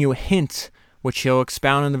 he's giving you a hint, which he'll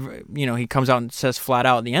expound on he comes out and says flat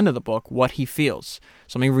out at the end of the book what he feels.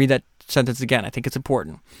 So let me read that sentence again. I think it's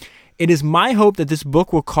important. It is my hope that this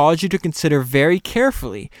book will cause you to consider very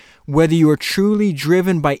carefully whether you are truly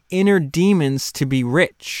driven by inner demons to be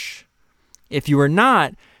rich. If you are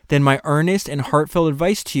not, then my earnest and heartfelt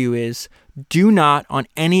advice to you is, do not on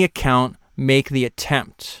any account make the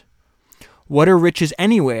attempt. What are riches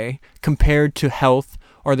anyway compared to health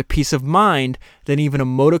or the peace of mind that even a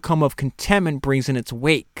modicum of contentment brings in its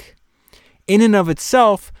wake? In and of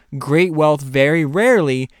itself, great wealth very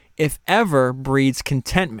rarely, if ever, breeds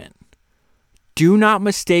contentment. Do not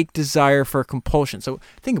mistake desire for compulsion. So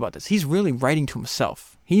think about this. He's really writing to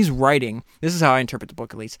himself. He's writing, this is how I interpret the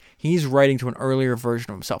book at least, he's writing to an earlier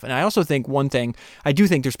version of himself. And I also think one thing, I do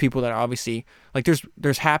think there's people that are obviously, like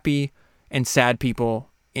there's happy and sad people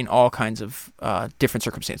in all kinds of different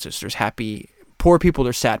circumstances. There's happy poor people,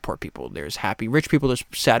 there's sad poor people. There's happy rich people, there's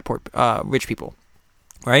sad poor rich people,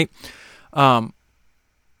 right?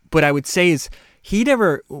 But I would say is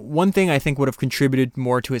one thing I think would have contributed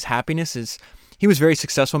more to his happiness is he was very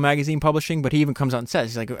successful in magazine publishing, but he even comes out and says,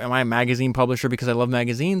 he's like, am I a magazine publisher because I love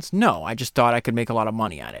magazines? No, I just thought I could make a lot of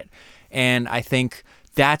money at it. And I think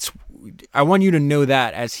I want you to know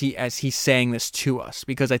that as he's saying this to us,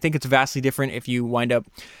 because I think it's vastly different if you wind up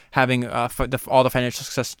having all the financial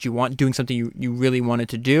success that you want, doing something you really wanted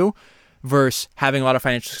to do, versus having a lot of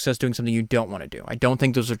financial success doing something you don't want to do. I don't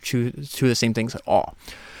think those are two of the same things at all.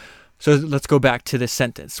 So let's go back to this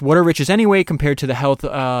sentence. What are riches anyway compared to the health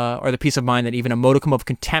or the peace of mind that even a modicum of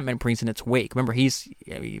contentment brings in its wake? Remember, he's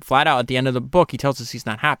flat out at the end of the book, he tells us he's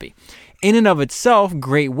not happy. In and of itself,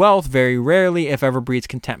 great wealth very rarely, if ever, breeds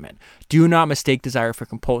contentment. Do not mistake desire for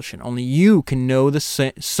compulsion. Only you can know the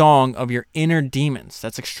song of your inner demons.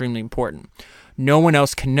 That's extremely important. No one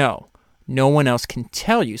else can know. No one else can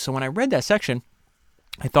tell you. So when I read that section,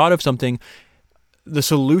 I thought of something. The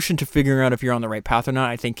solution to figuring out if you're on the right path or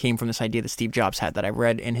not, I think, came from this idea that Steve Jobs had that I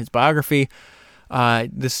read in his biography.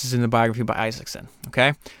 This is in the biography by Isaacson,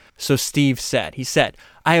 okay? So Steve said,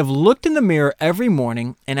 I have looked in the mirror every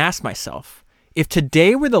morning and asked myself, if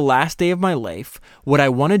today were the last day of my life, would I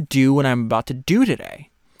want to do what I'm about to do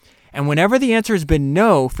today? And whenever the answer has been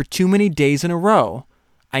no for too many days in a row,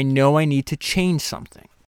 I know I need to change something.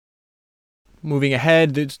 Moving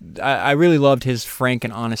ahead, I really loved his frank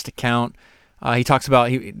and honest account. He talks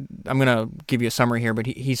about, I'm going to give you a summary here, but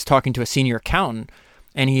he's talking to a senior accountant,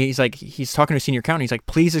 and he's talking to a senior accountant. He's like,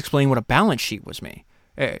 please explain what a balance sheet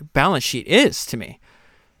is to me.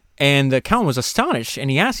 And the accountant was astonished,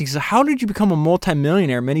 and he said, how did you become a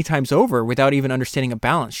multimillionaire many times over without even understanding a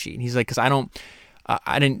balance sheet? And he's like, because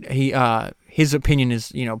his opinion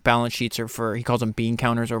is, balance sheets are for, he calls them bean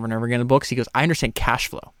counters over and over again in the books. He goes, I understand cash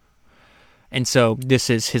flow. And so this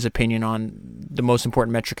is his opinion on the most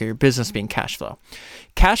important metric of your business being cash flow.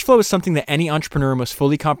 Cash flow is something that any entrepreneur must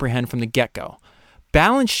fully comprehend from the get-go.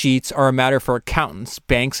 Balance sheets are a matter for accountants,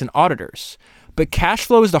 banks, and auditors. But cash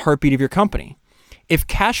flow is the heartbeat of your company. If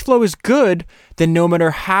cash flow is good, then no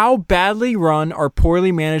matter how badly run or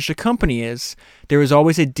poorly managed a company is, there is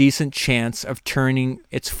always a decent chance of turning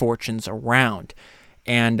its fortunes around.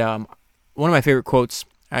 And one of my favorite quotes,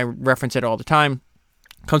 I reference it all the time,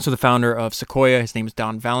 comes from the founder of Sequoia. His name is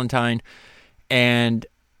Don Valentine. And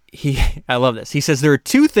I love this. He says, there are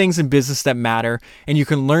two things in business that matter, and you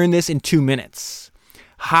can learn this in 2 minutes.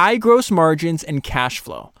 High gross margins and cash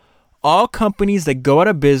flow. All companies that go out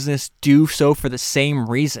of business do so for the same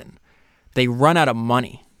reason. They run out of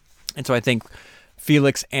money. And so I think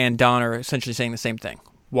Felix and Don are essentially saying the same thing.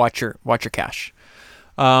 Watch your cash.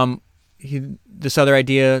 This other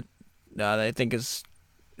idea that I think is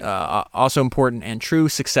also important and true.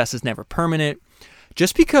 Success is never permanent.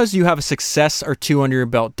 Just because you have a success or two under your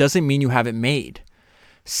belt doesn't mean you have it made.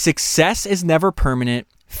 Success is never permanent.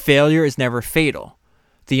 Failure is never fatal.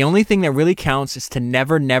 The only thing that really counts is to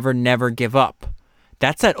never, never, never give up.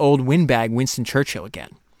 That's that old windbag Winston Churchill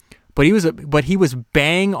again. But he was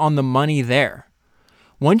bang on the money there.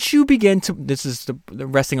 Once you begin to, this is the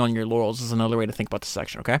resting on your laurels is another way to think about this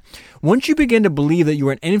section, okay? Once you begin to believe that you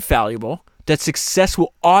are infallible, that success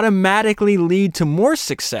will automatically lead to more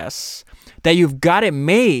success, that you've got it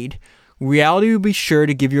made, reality will be sure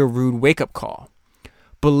to give you a rude wake-up call.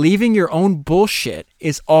 Believing your own bullshit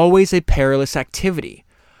is always a perilous activity,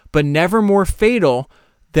 but never more fatal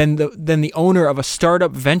than the owner of a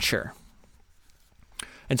startup venture.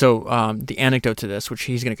 And so the anecdote to this, which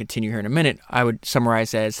he's going to continue here in a minute, I would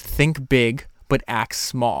summarize as think big, but act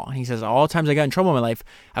small. And he says, all the times I got in trouble in my life,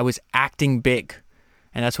 I was acting big.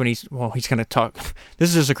 And that's when he's going to talk. This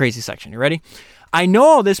is just a crazy section. You ready? I know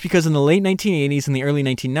all this because in the late 1980s and the early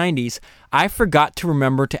 1990s, I forgot to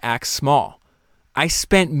remember to act small. I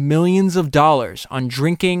spent millions of dollars on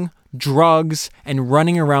drinking, drugs, and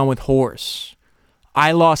running around with whores.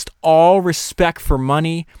 I lost all respect for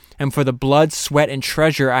money and for the blood, sweat, and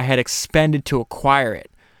treasure I had expended to acquire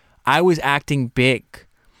it. I was acting big.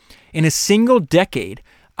 In a single decade,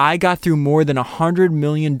 I got through more than $100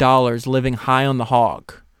 million living high on the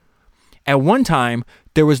hog. At one time,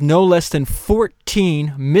 there was no less than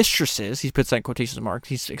 14 mistresses. He puts that in quotation marks.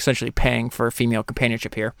 He's essentially paying for female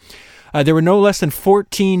companionship here. There were no less than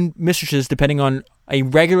 14 mistresses, depending on a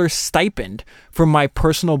regular stipend from my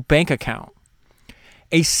personal bank account.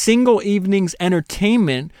 A single evening's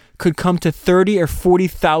entertainment could come to $30,000 or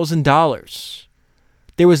 $40,000.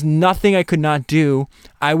 There was nothing I could not do.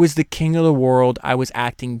 I was the king of the world. I was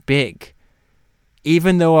acting big.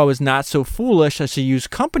 Even though I was not so foolish as to use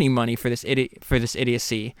company money for this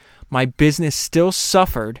idiocy, my business still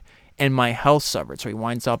suffered and my health suffered. So he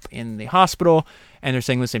winds up in the hospital, and they're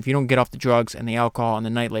saying, listen, if you don't get off the drugs and the alcohol and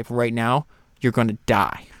the nightlife right now, you're going to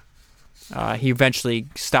die. He eventually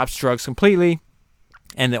stops drugs completely,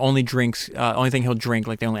 and the only thing he'll drink,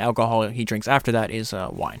 like the only alcohol he drinks after that, is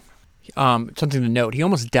wine. Something to note, he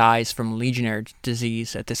almost dies from Legionnaires'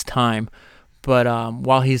 disease at this time, but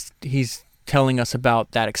while he's telling us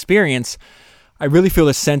about that experience, I really feel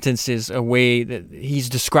this sentence is a way that he's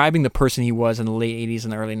describing the person he was in the late 80s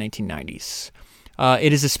and the early 1990s.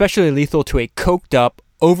 It is especially lethal to a coked up,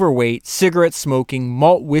 overweight, cigarette-smoking,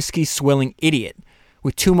 malt whiskey-swilling idiot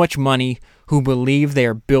with too much money who believe they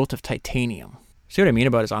are built of titanium. See what I mean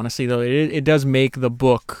about his honesty, though? It does make the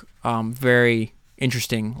book very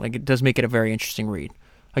interesting. Like, it does make it a very interesting read.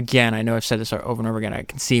 Again, I know I've said this over and over again. I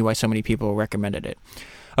can see why so many people recommended it.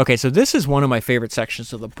 Okay, so this is one of my favorite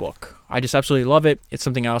sections of the book. I just absolutely love it. It's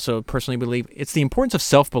something I also personally believe. It's the importance of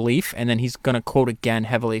self-belief, and then he's going to quote again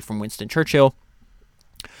heavily from Winston Churchill.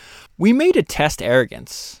 We may detest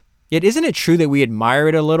arrogance, yet isn't it true that we admire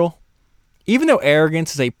it a little? Even though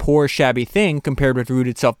arrogance is a poor, shabby thing compared with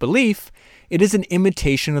rooted self-belief, it is an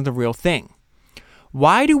imitation of the real thing.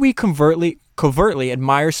 Why do we covertly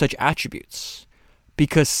admire such attributes?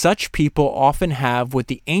 Because such people often have what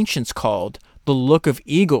the ancients called the look of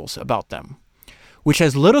eagles about them, which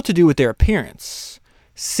has little to do with their appearance.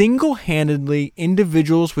 Single-handedly,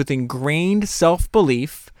 individuals with ingrained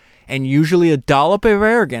self-belief and usually a dollop of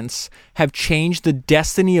arrogance have changed the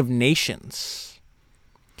destiny of nations.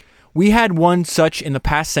 We had one such in the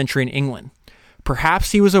past century in England.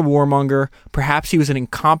 Perhaps he was a warmonger, perhaps he was an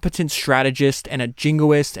incompetent strategist and a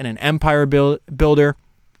jingoist and an empire builder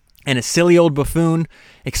and a silly old buffoon,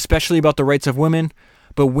 especially about the rights of women.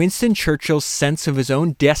 But Winston Churchill's sense of his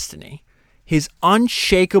own destiny, his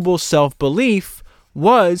unshakable self-belief,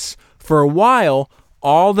 was, for a while,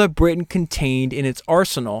 all that Britain contained in its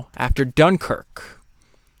arsenal after Dunkirk.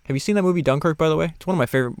 Have you seen that movie Dunkirk, by the way? It's one of my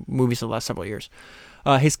favorite movies of the last several years.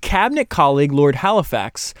 His cabinet colleague, Lord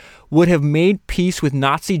Halifax, would have made peace with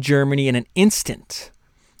Nazi Germany in an instant,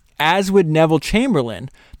 as would Neville Chamberlain,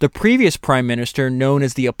 the previous prime minister known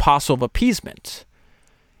as the Apostle of Appeasement.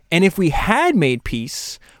 And if we had made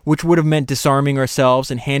peace, which would have meant disarming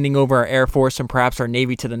ourselves and handing over our air force and perhaps our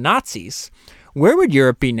navy to the Nazis, where would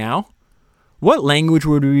Europe be now? What language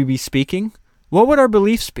would we be speaking? What would our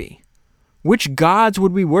beliefs be? Which gods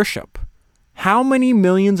would we worship? How many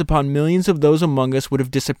millions upon millions of those among us would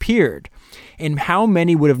have disappeared? And how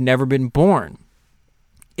many would have never been born?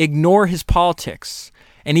 Ignore his politics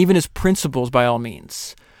and even his principles by all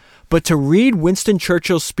means. But to read Winston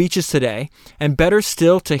Churchill's speeches today, and better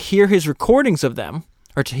still to hear his recordings of them,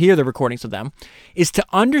 or to hear the recordings of them, is to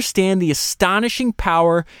understand the astonishing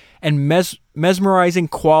power and mesmerizing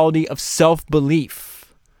quality of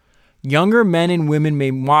self-belief. Younger men and women may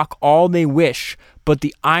mock all they wish, but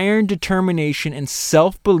the iron determination and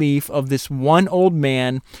self-belief of this one old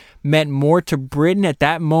man meant more to Britain at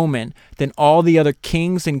that moment than all the other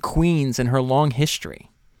kings and queens in her long history.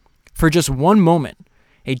 For just one moment,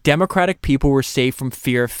 a democratic people were saved from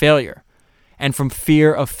fear of failure, and from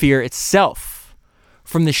fear of fear itself,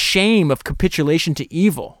 from the shame of capitulation to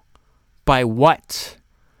evil. By what?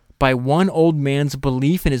 By one old man's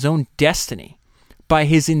belief in his own destiny, by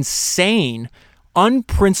his insane,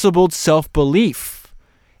 unprincipled self-belief,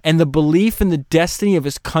 and the belief in the destiny of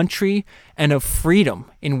his country and of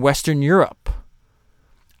freedom in Western Europe.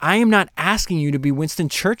 I am not asking you to be Winston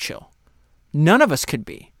Churchill. None of us could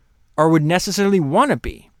be, or would necessarily want to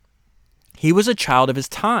be. He was a child of his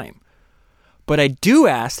time. But I do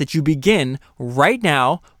ask that you begin right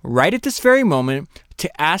now, right at this very moment,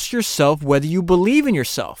 to ask yourself whether you believe in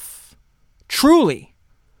yourself. Truly,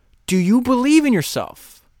 do you believe in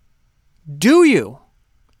yourself? Do you?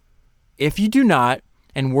 If you do not,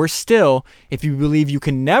 and worse still, if you believe you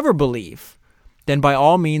can never believe, then by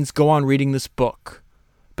all means go on reading this book.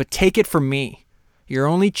 But take it from me. Your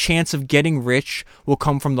only chance of getting rich will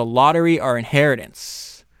come from the lottery or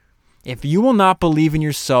inheritance. If you will not believe in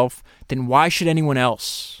yourself, then why should anyone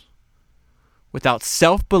else? Without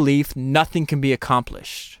self-belief, nothing can be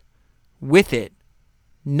accomplished. With it,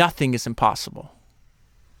 nothing is impossible.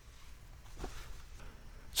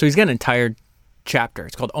 So he's got an entire chapter.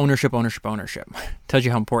 It's called Ownership, Ownership, Ownership. Tells you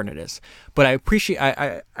how important it is. But I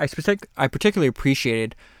particularly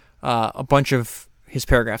appreciated a bunch of his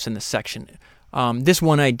paragraphs in this section. This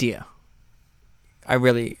one idea I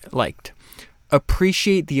really liked.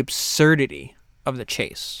 Appreciate the absurdity of the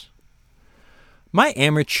chase. My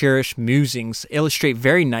amateurish musings illustrate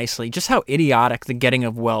very nicely just how idiotic the getting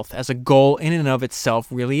of wealth as a goal in and of itself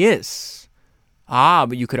really is.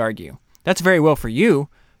 But you could argue, that's very well for you.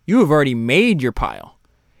 You have already made your pile.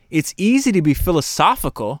 It's easy to be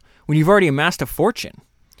philosophical when you've already amassed a fortune.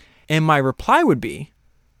 And my reply would be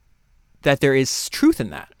that there is truth in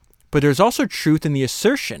that. But there's also truth in the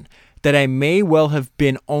assertion that I may well have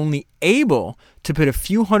been only able to put a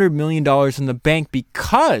few $100 million in the bank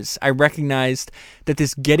because I recognized that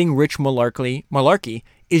this getting rich malarkey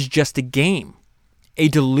is just a game, a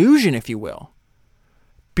delusion, if you will.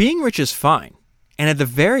 Being rich is fine, and at the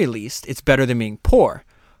very least, it's better than being poor,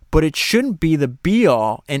 but it shouldn't be the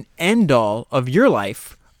be-all and end-all of your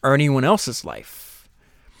life or anyone else's life.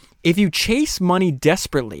 If you chase money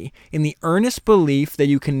desperately in the earnest belief that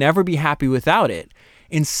you can never be happy without it,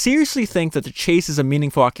 and seriously think that the chase is a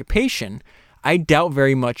meaningful occupation, I doubt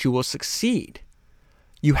very much you will succeed.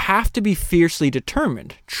 You have to be fiercely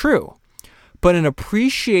determined, true, but an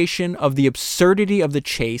appreciation of the absurdity of the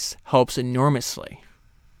chase helps enormously.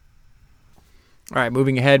 All right,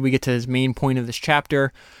 moving ahead, we get to his main point of this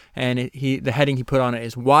chapter, and the heading he put on it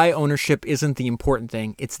is Why Ownership Isn't the Important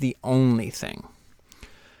Thing, It's the Only Thing.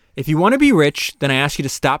 If you want to be rich, then I ask you to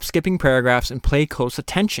stop skipping paragraphs and pay close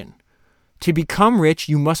attention. To become rich,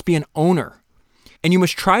 you must be an owner, and you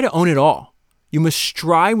must try to own it all. You must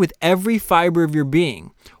strive with every fiber of your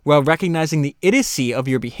being, while recognizing the idiocy of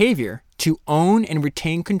your behavior, to own and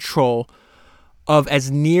retain control of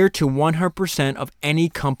as near to 100% of any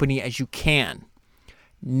company as you can.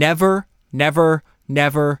 Never, never,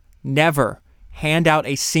 never, never hand out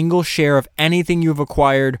a single share of anything you've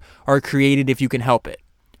acquired or created if you can help it.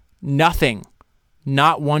 Nothing,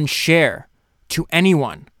 not one share, to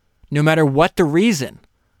anyone, no matter what the reason,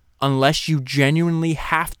 unless you genuinely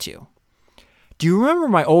have to. Do you remember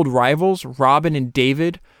my old rivals, Robin and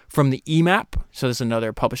David, from the EMAP? So this is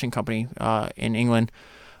another publishing company in England.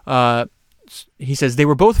 He says, they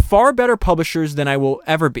were both far better publishers than I will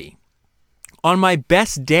ever be. On my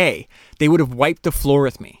best day, they would have wiped the floor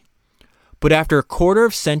with me. But after a quarter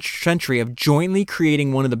of century of jointly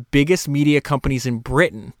creating one of the biggest media companies in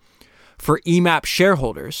Britain for EMAP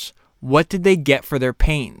shareholders, what did they get for their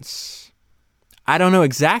pains? I don't know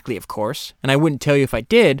exactly, of course, and I wouldn't tell you if I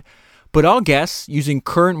did, but I'll guess, using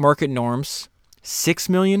current market norms, 6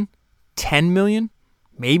 million, 10 million,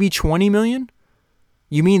 maybe 20 million?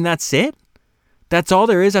 You mean that's it? That's all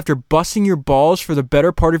there is after busting your balls for the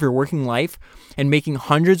better part of your working life and making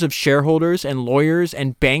hundreds of shareholders and lawyers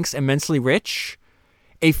and banks immensely rich?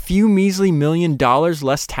 A few measly $1 million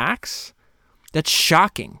less tax? That's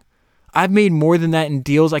shocking. I've made more than that in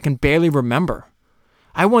deals I can barely remember.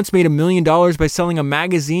 I once made $1 million by selling a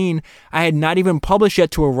magazine I had not even published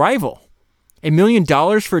yet to a rival. $1 million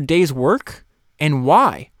for a day's work? And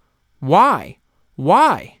why? Why?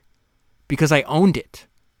 Why? Because I owned it.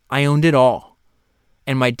 I owned it all.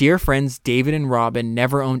 And my dear friends David and Robin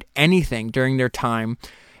never owned anything during their time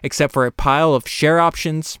except for a pile of share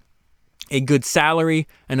options, a good salary,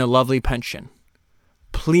 and a lovely pension.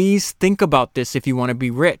 Please think about this if you want to be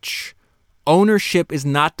rich. Ownership is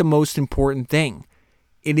not the most important thing.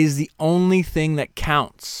 It is the only thing that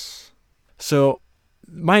counts. So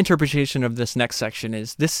my interpretation of this next section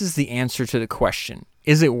is this is the answer to the question,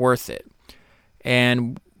 is it worth it?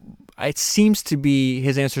 And it seems to be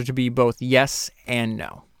his answer to be both yes and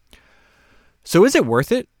no. So is it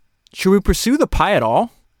worth it? Should we pursue the pie at all?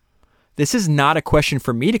 This is not a question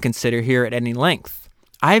for me to consider here at any length.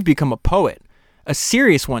 I have become a poet, a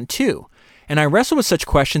serious one too, and I wrestle with such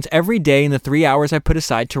questions every day in the 3 hours I put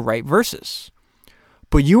aside to write verses.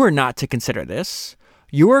 But you are not to consider this.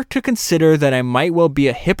 You are to consider that I might well be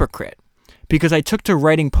a hypocrite because I took to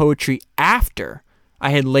writing poetry after I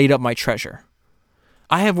had laid up my treasure.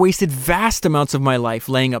 I have wasted vast amounts of my life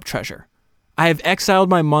laying up treasure. I have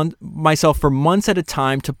exiled myself for months at a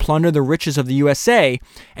time to plunder the riches of the USA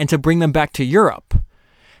and to bring them back to Europe.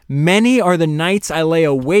 Many are the nights I lay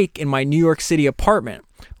awake in my New York City apartment,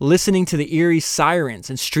 listening to the eerie sirens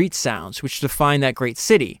and street sounds which define that great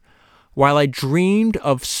city, while I dreamed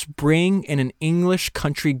of spring in an English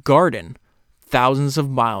country garden thousands of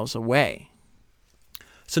miles away.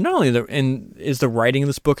 So not only is the writing of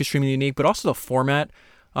this book extremely unique, but also the format.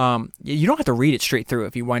 You don't have to read it straight through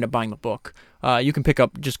if you wind up buying the book. You can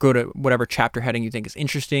just go to whatever chapter heading you think is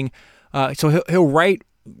interesting. So he'll write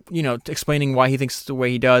explaining why he thinks the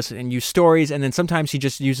way he does and use stories. And then sometimes he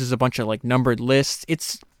just uses a bunch of like numbered lists.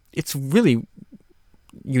 It's really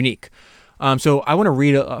unique. So I want to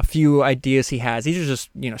read a few ideas he has. These are just,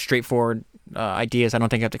 straightforward ideas. I don't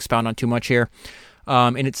think I have to expound on too much here.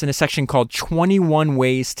 And it's in a section called 21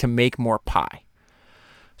 Ways to Make More Pie.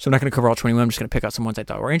 So I'm not going to cover all 21. I'm just going to pick out some ones I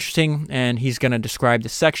thought were interesting. And he's going to describe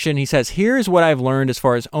this section. He says, here's what I've learned as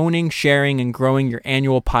far as owning, sharing, and growing your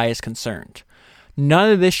annual pie is concerned.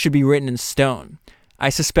 None of this should be written in stone. I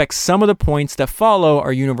suspect some of the points that follow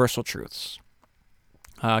are universal truths.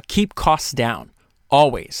 Keep costs down.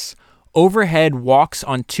 Always. Overhead walks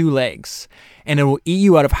on two legs, and it will eat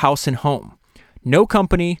you out of house and home. No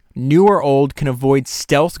company, new or old, can avoid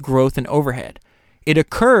stealth growth and overhead. It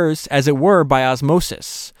occurs, as it were, by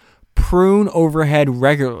osmosis. Prune overhead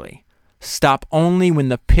regularly. Stop only when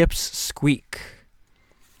the pips squeak.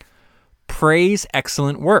 Praise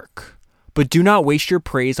excellent work, but do not waste your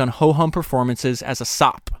praise on ho-hum performances as a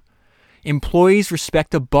sop. Employees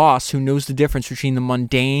respect a boss who knows the difference between the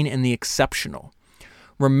mundane and the exceptional.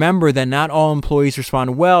 Remember that not all employees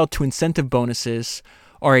respond well to incentive bonuses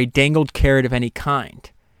or a dangled carrot of any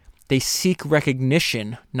kind. They seek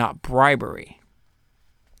recognition, not bribery.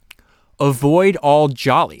 Avoid all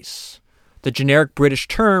jollies, the generic British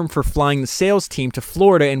term for flying the sales team to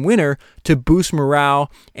Florida in winter to boost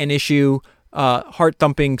morale and issue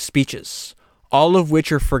heart-thumping speeches, all of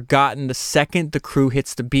which are forgotten the second the crew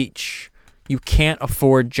hits the beach. You can't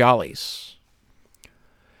afford jollies.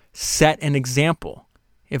 Set an example.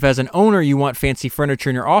 If as an owner you want fancy furniture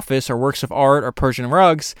in your office or works of art or Persian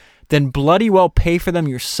rugs, then bloody well pay for them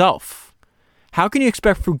yourself. How can you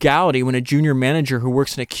expect frugality when a junior manager who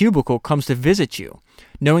works in a cubicle comes to visit you,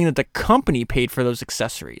 knowing that the company paid for those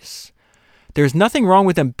accessories? There's nothing wrong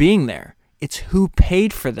with them being there. It's who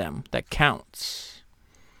paid for them that counts.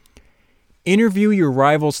 Interview your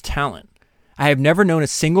rival's talent. I have never known a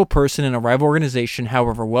single person in a rival organization,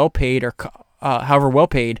 however well paid,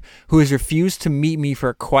 who has refused to meet me for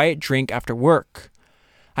a quiet drink after work.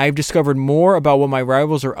 I have discovered more about what my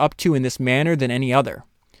rivals are up to in this manner than any other.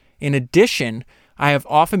 In addition, I have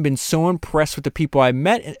often been so impressed with the people I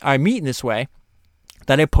meet in this way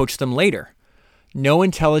that I poach them later. No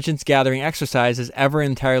intelligence gathering exercise is ever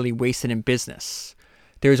entirely wasted in business.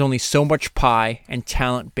 There is only so much pie, and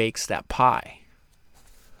talent bakes that pie.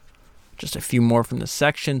 Just a few more from this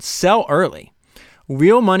section. Sell early.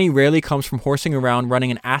 Real money rarely comes from horsing around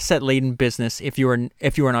running an asset-laden business if you are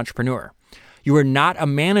an entrepreneur. You are not a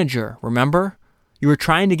manager, remember? You are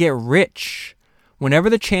trying to get rich.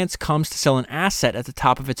 Whenever the chance comes to sell an asset at the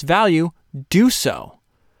top of its value, do so.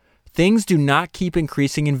 Things do not keep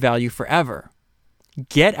increasing in value forever.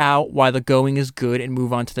 Get out while the going is good and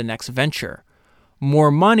move on to the next venture.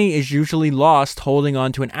 More money is usually lost holding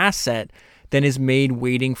on to an asset than is made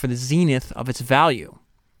waiting for the zenith of its value.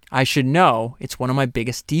 I should know, it's one of my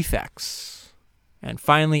biggest defects. And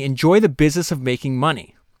finally, enjoy the business of making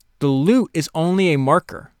money. The loot is only a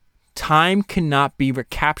marker. Time cannot be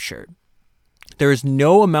recaptured. There is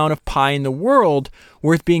no amount of pie in the world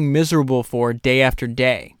worth being miserable for day after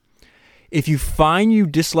day. If you find you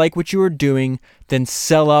dislike what you are doing, then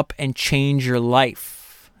sell up and change your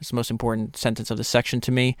life. That's the most important sentence of this section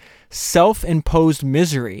to me. Self-imposed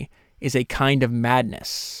misery is a kind of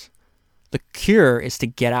madness. The cure is to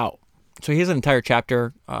get out. So he has an entire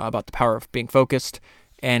chapter about the power of being focused.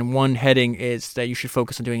 And one heading is that you should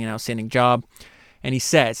focus on doing an outstanding job. And he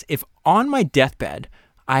says, if on my deathbed,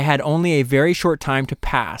 I had only a very short time to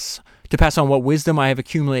pass on what wisdom I have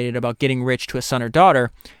accumulated about getting rich to a son or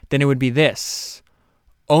daughter, then it would be this.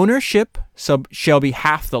 Ownership shall be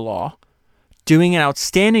half the law. Doing an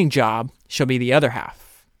outstanding job shall be the other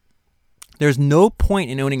half. There's no point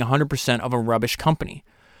in owning 100% of a rubbish company.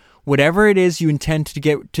 Whatever it is you intend to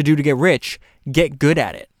do to get rich, get good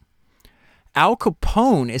at it. Al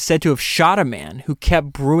Capone is said to have shot a man who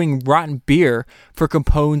kept brewing rotten beer for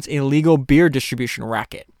Capone's illegal beer distribution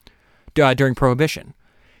racket during Prohibition.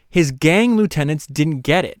 His gang lieutenants didn't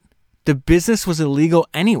get it. The business was illegal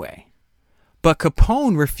anyway. But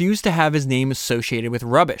Capone refused to have his name associated with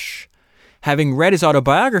rubbish. Having read his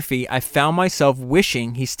autobiography, I found myself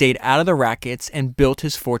wishing he stayed out of the rackets and built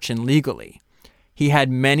his fortune legally. He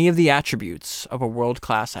had many of the attributes of a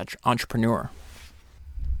world-class entrepreneur.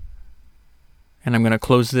 And I'm going to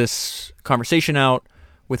close this conversation out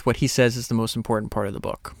with what he says is the most important part of the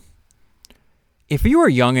book. If you are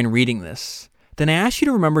young and reading this, then I ask you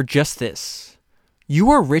to remember just this. You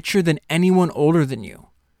are richer than anyone older than you,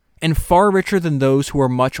 and far richer than those who are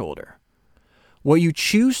much older. What you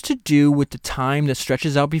choose to do with the time that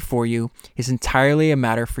stretches out before you is entirely a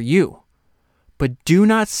matter for you. but do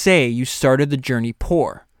not say you started the journey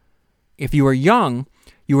poor. If you are young,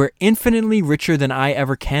 you are infinitely richer than I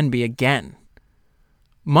ever can be again.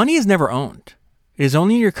 Money is never owned. It is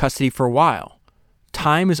only in your custody for a while.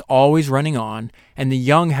 Time is always running on, and the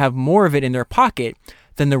young have more of it in their pocket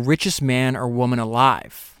than the richest man or woman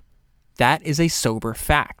alive. That is a sober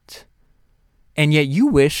fact. And yet you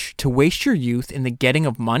wish to waste your youth in the getting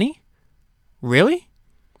of money? Really?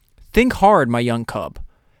 Think hard, my young cub.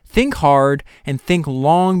 Think hard and think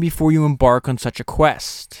long before you embark on such a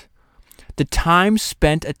quest. The time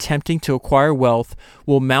spent attempting to acquire wealth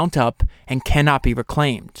will mount up and cannot be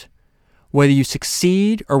reclaimed, whether you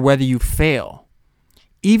succeed or whether you fail.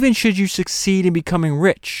 Even should you succeed in becoming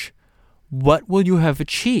rich, what will you have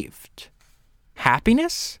achieved?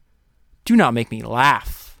 Happiness? Do not make me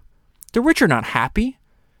laugh. The rich are not happy.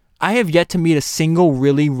 I have yet to meet a single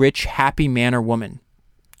really rich, happy man or woman,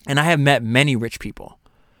 and I have met many rich people.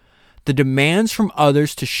 The demands from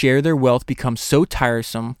others to share their wealth become so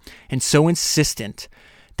tiresome and so insistent,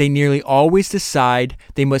 they nearly always decide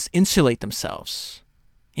they must insulate themselves.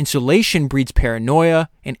 Insulation breeds paranoia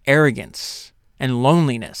and arrogance and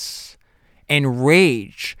loneliness and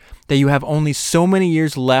rage that you have only so many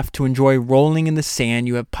years left to enjoy rolling in the sand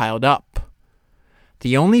you have piled up.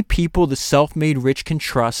 The only people the self-made rich can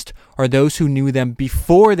trust are those who knew them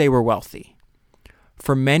before they were wealthy.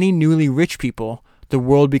 For many newly rich people, the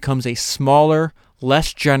world becomes a smaller,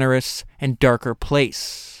 less generous, and darker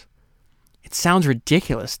place. It sounds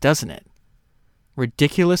ridiculous, doesn't it?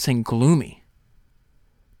 Ridiculous and gloomy.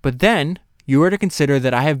 But then, you are to consider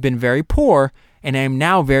that I have been very poor and I am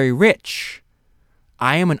now very rich.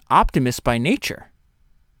 I am an optimist by nature.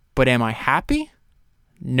 But am I happy?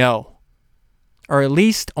 No. Or at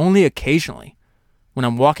least only occasionally, when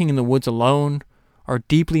I'm walking in the woods alone, or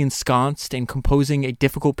deeply ensconced in composing a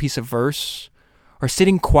difficult piece of verse, or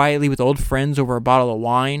sitting quietly with old friends over a bottle of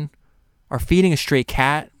wine, or feeding a stray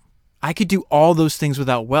cat. I could do all those things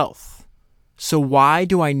without wealth. So why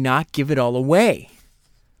do I not give it all away?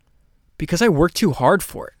 Because I work too hard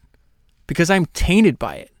for it. Because I'm tainted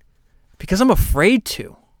by it. Because I'm afraid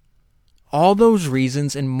to. All those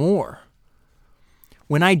reasons and more.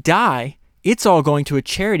 When I die, it's all going to a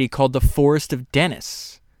charity called the Forest of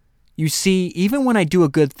Dennis. You see, even when I do a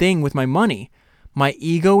good thing with my money, my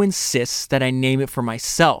ego insists that I name it for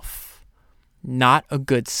myself. Not a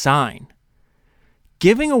good sign.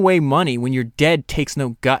 Giving away money when you're dead takes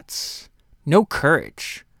no guts, no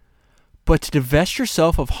courage. But to divest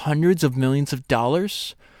yourself of hundreds of millions of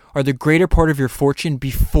dollars, or the greater part of your fortune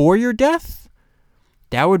before your death?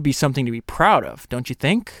 That would be something to be proud of, don't you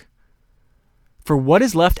think? For what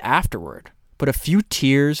is left afterward but a few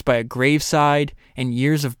tears by a graveside and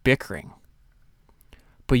years of bickering?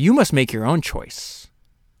 But you must make your own choice.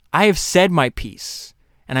 I have said my piece,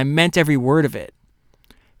 and I meant every word of it.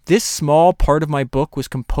 This small part of my book was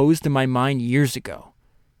composed in my mind years ago.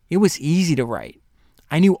 It was easy to write.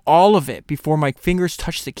 I knew all of it before my fingers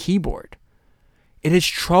touched the keyboard. It has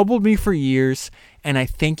troubled me for years, and I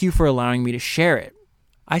thank you for allowing me to share it.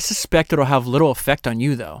 I suspect it'll have little effect on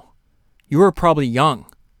you, though. You are probably young,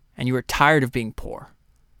 and you are tired of being poor.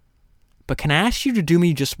 But can I ask you to do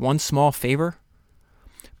me just one small favor?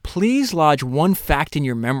 Please lodge one fact in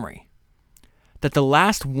your memory. That the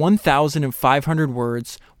last 1,500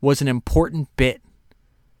 words was an important bit.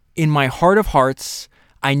 In my heart of hearts,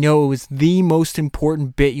 I know it was the most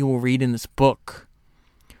important bit you will read in this book.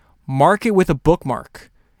 Mark it with a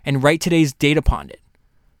bookmark and write today's date upon it.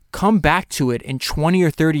 Come back to it in 20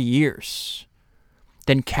 or 30 years.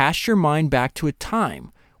 Then cast your mind back to a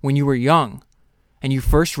time when you were young and you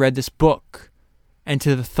first read this book, and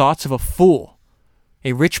to the thoughts of a fool,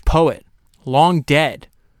 a rich poet, long dead,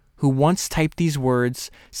 who once typed these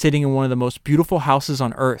words sitting in one of the most beautiful houses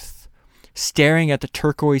on earth, staring at the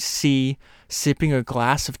turquoise sea, sipping a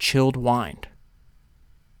glass of chilled wine.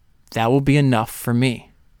 That will be enough for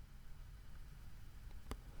me.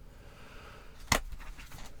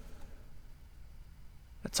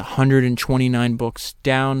 That's 129 books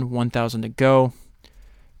down, 1,000 to go.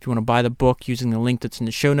 If you want to buy the book using the link that's in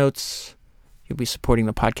the show notes, you'll be supporting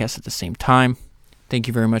the podcast at the same time. Thank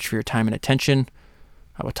you very much for your time and attention.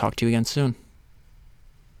 I will talk to you again soon.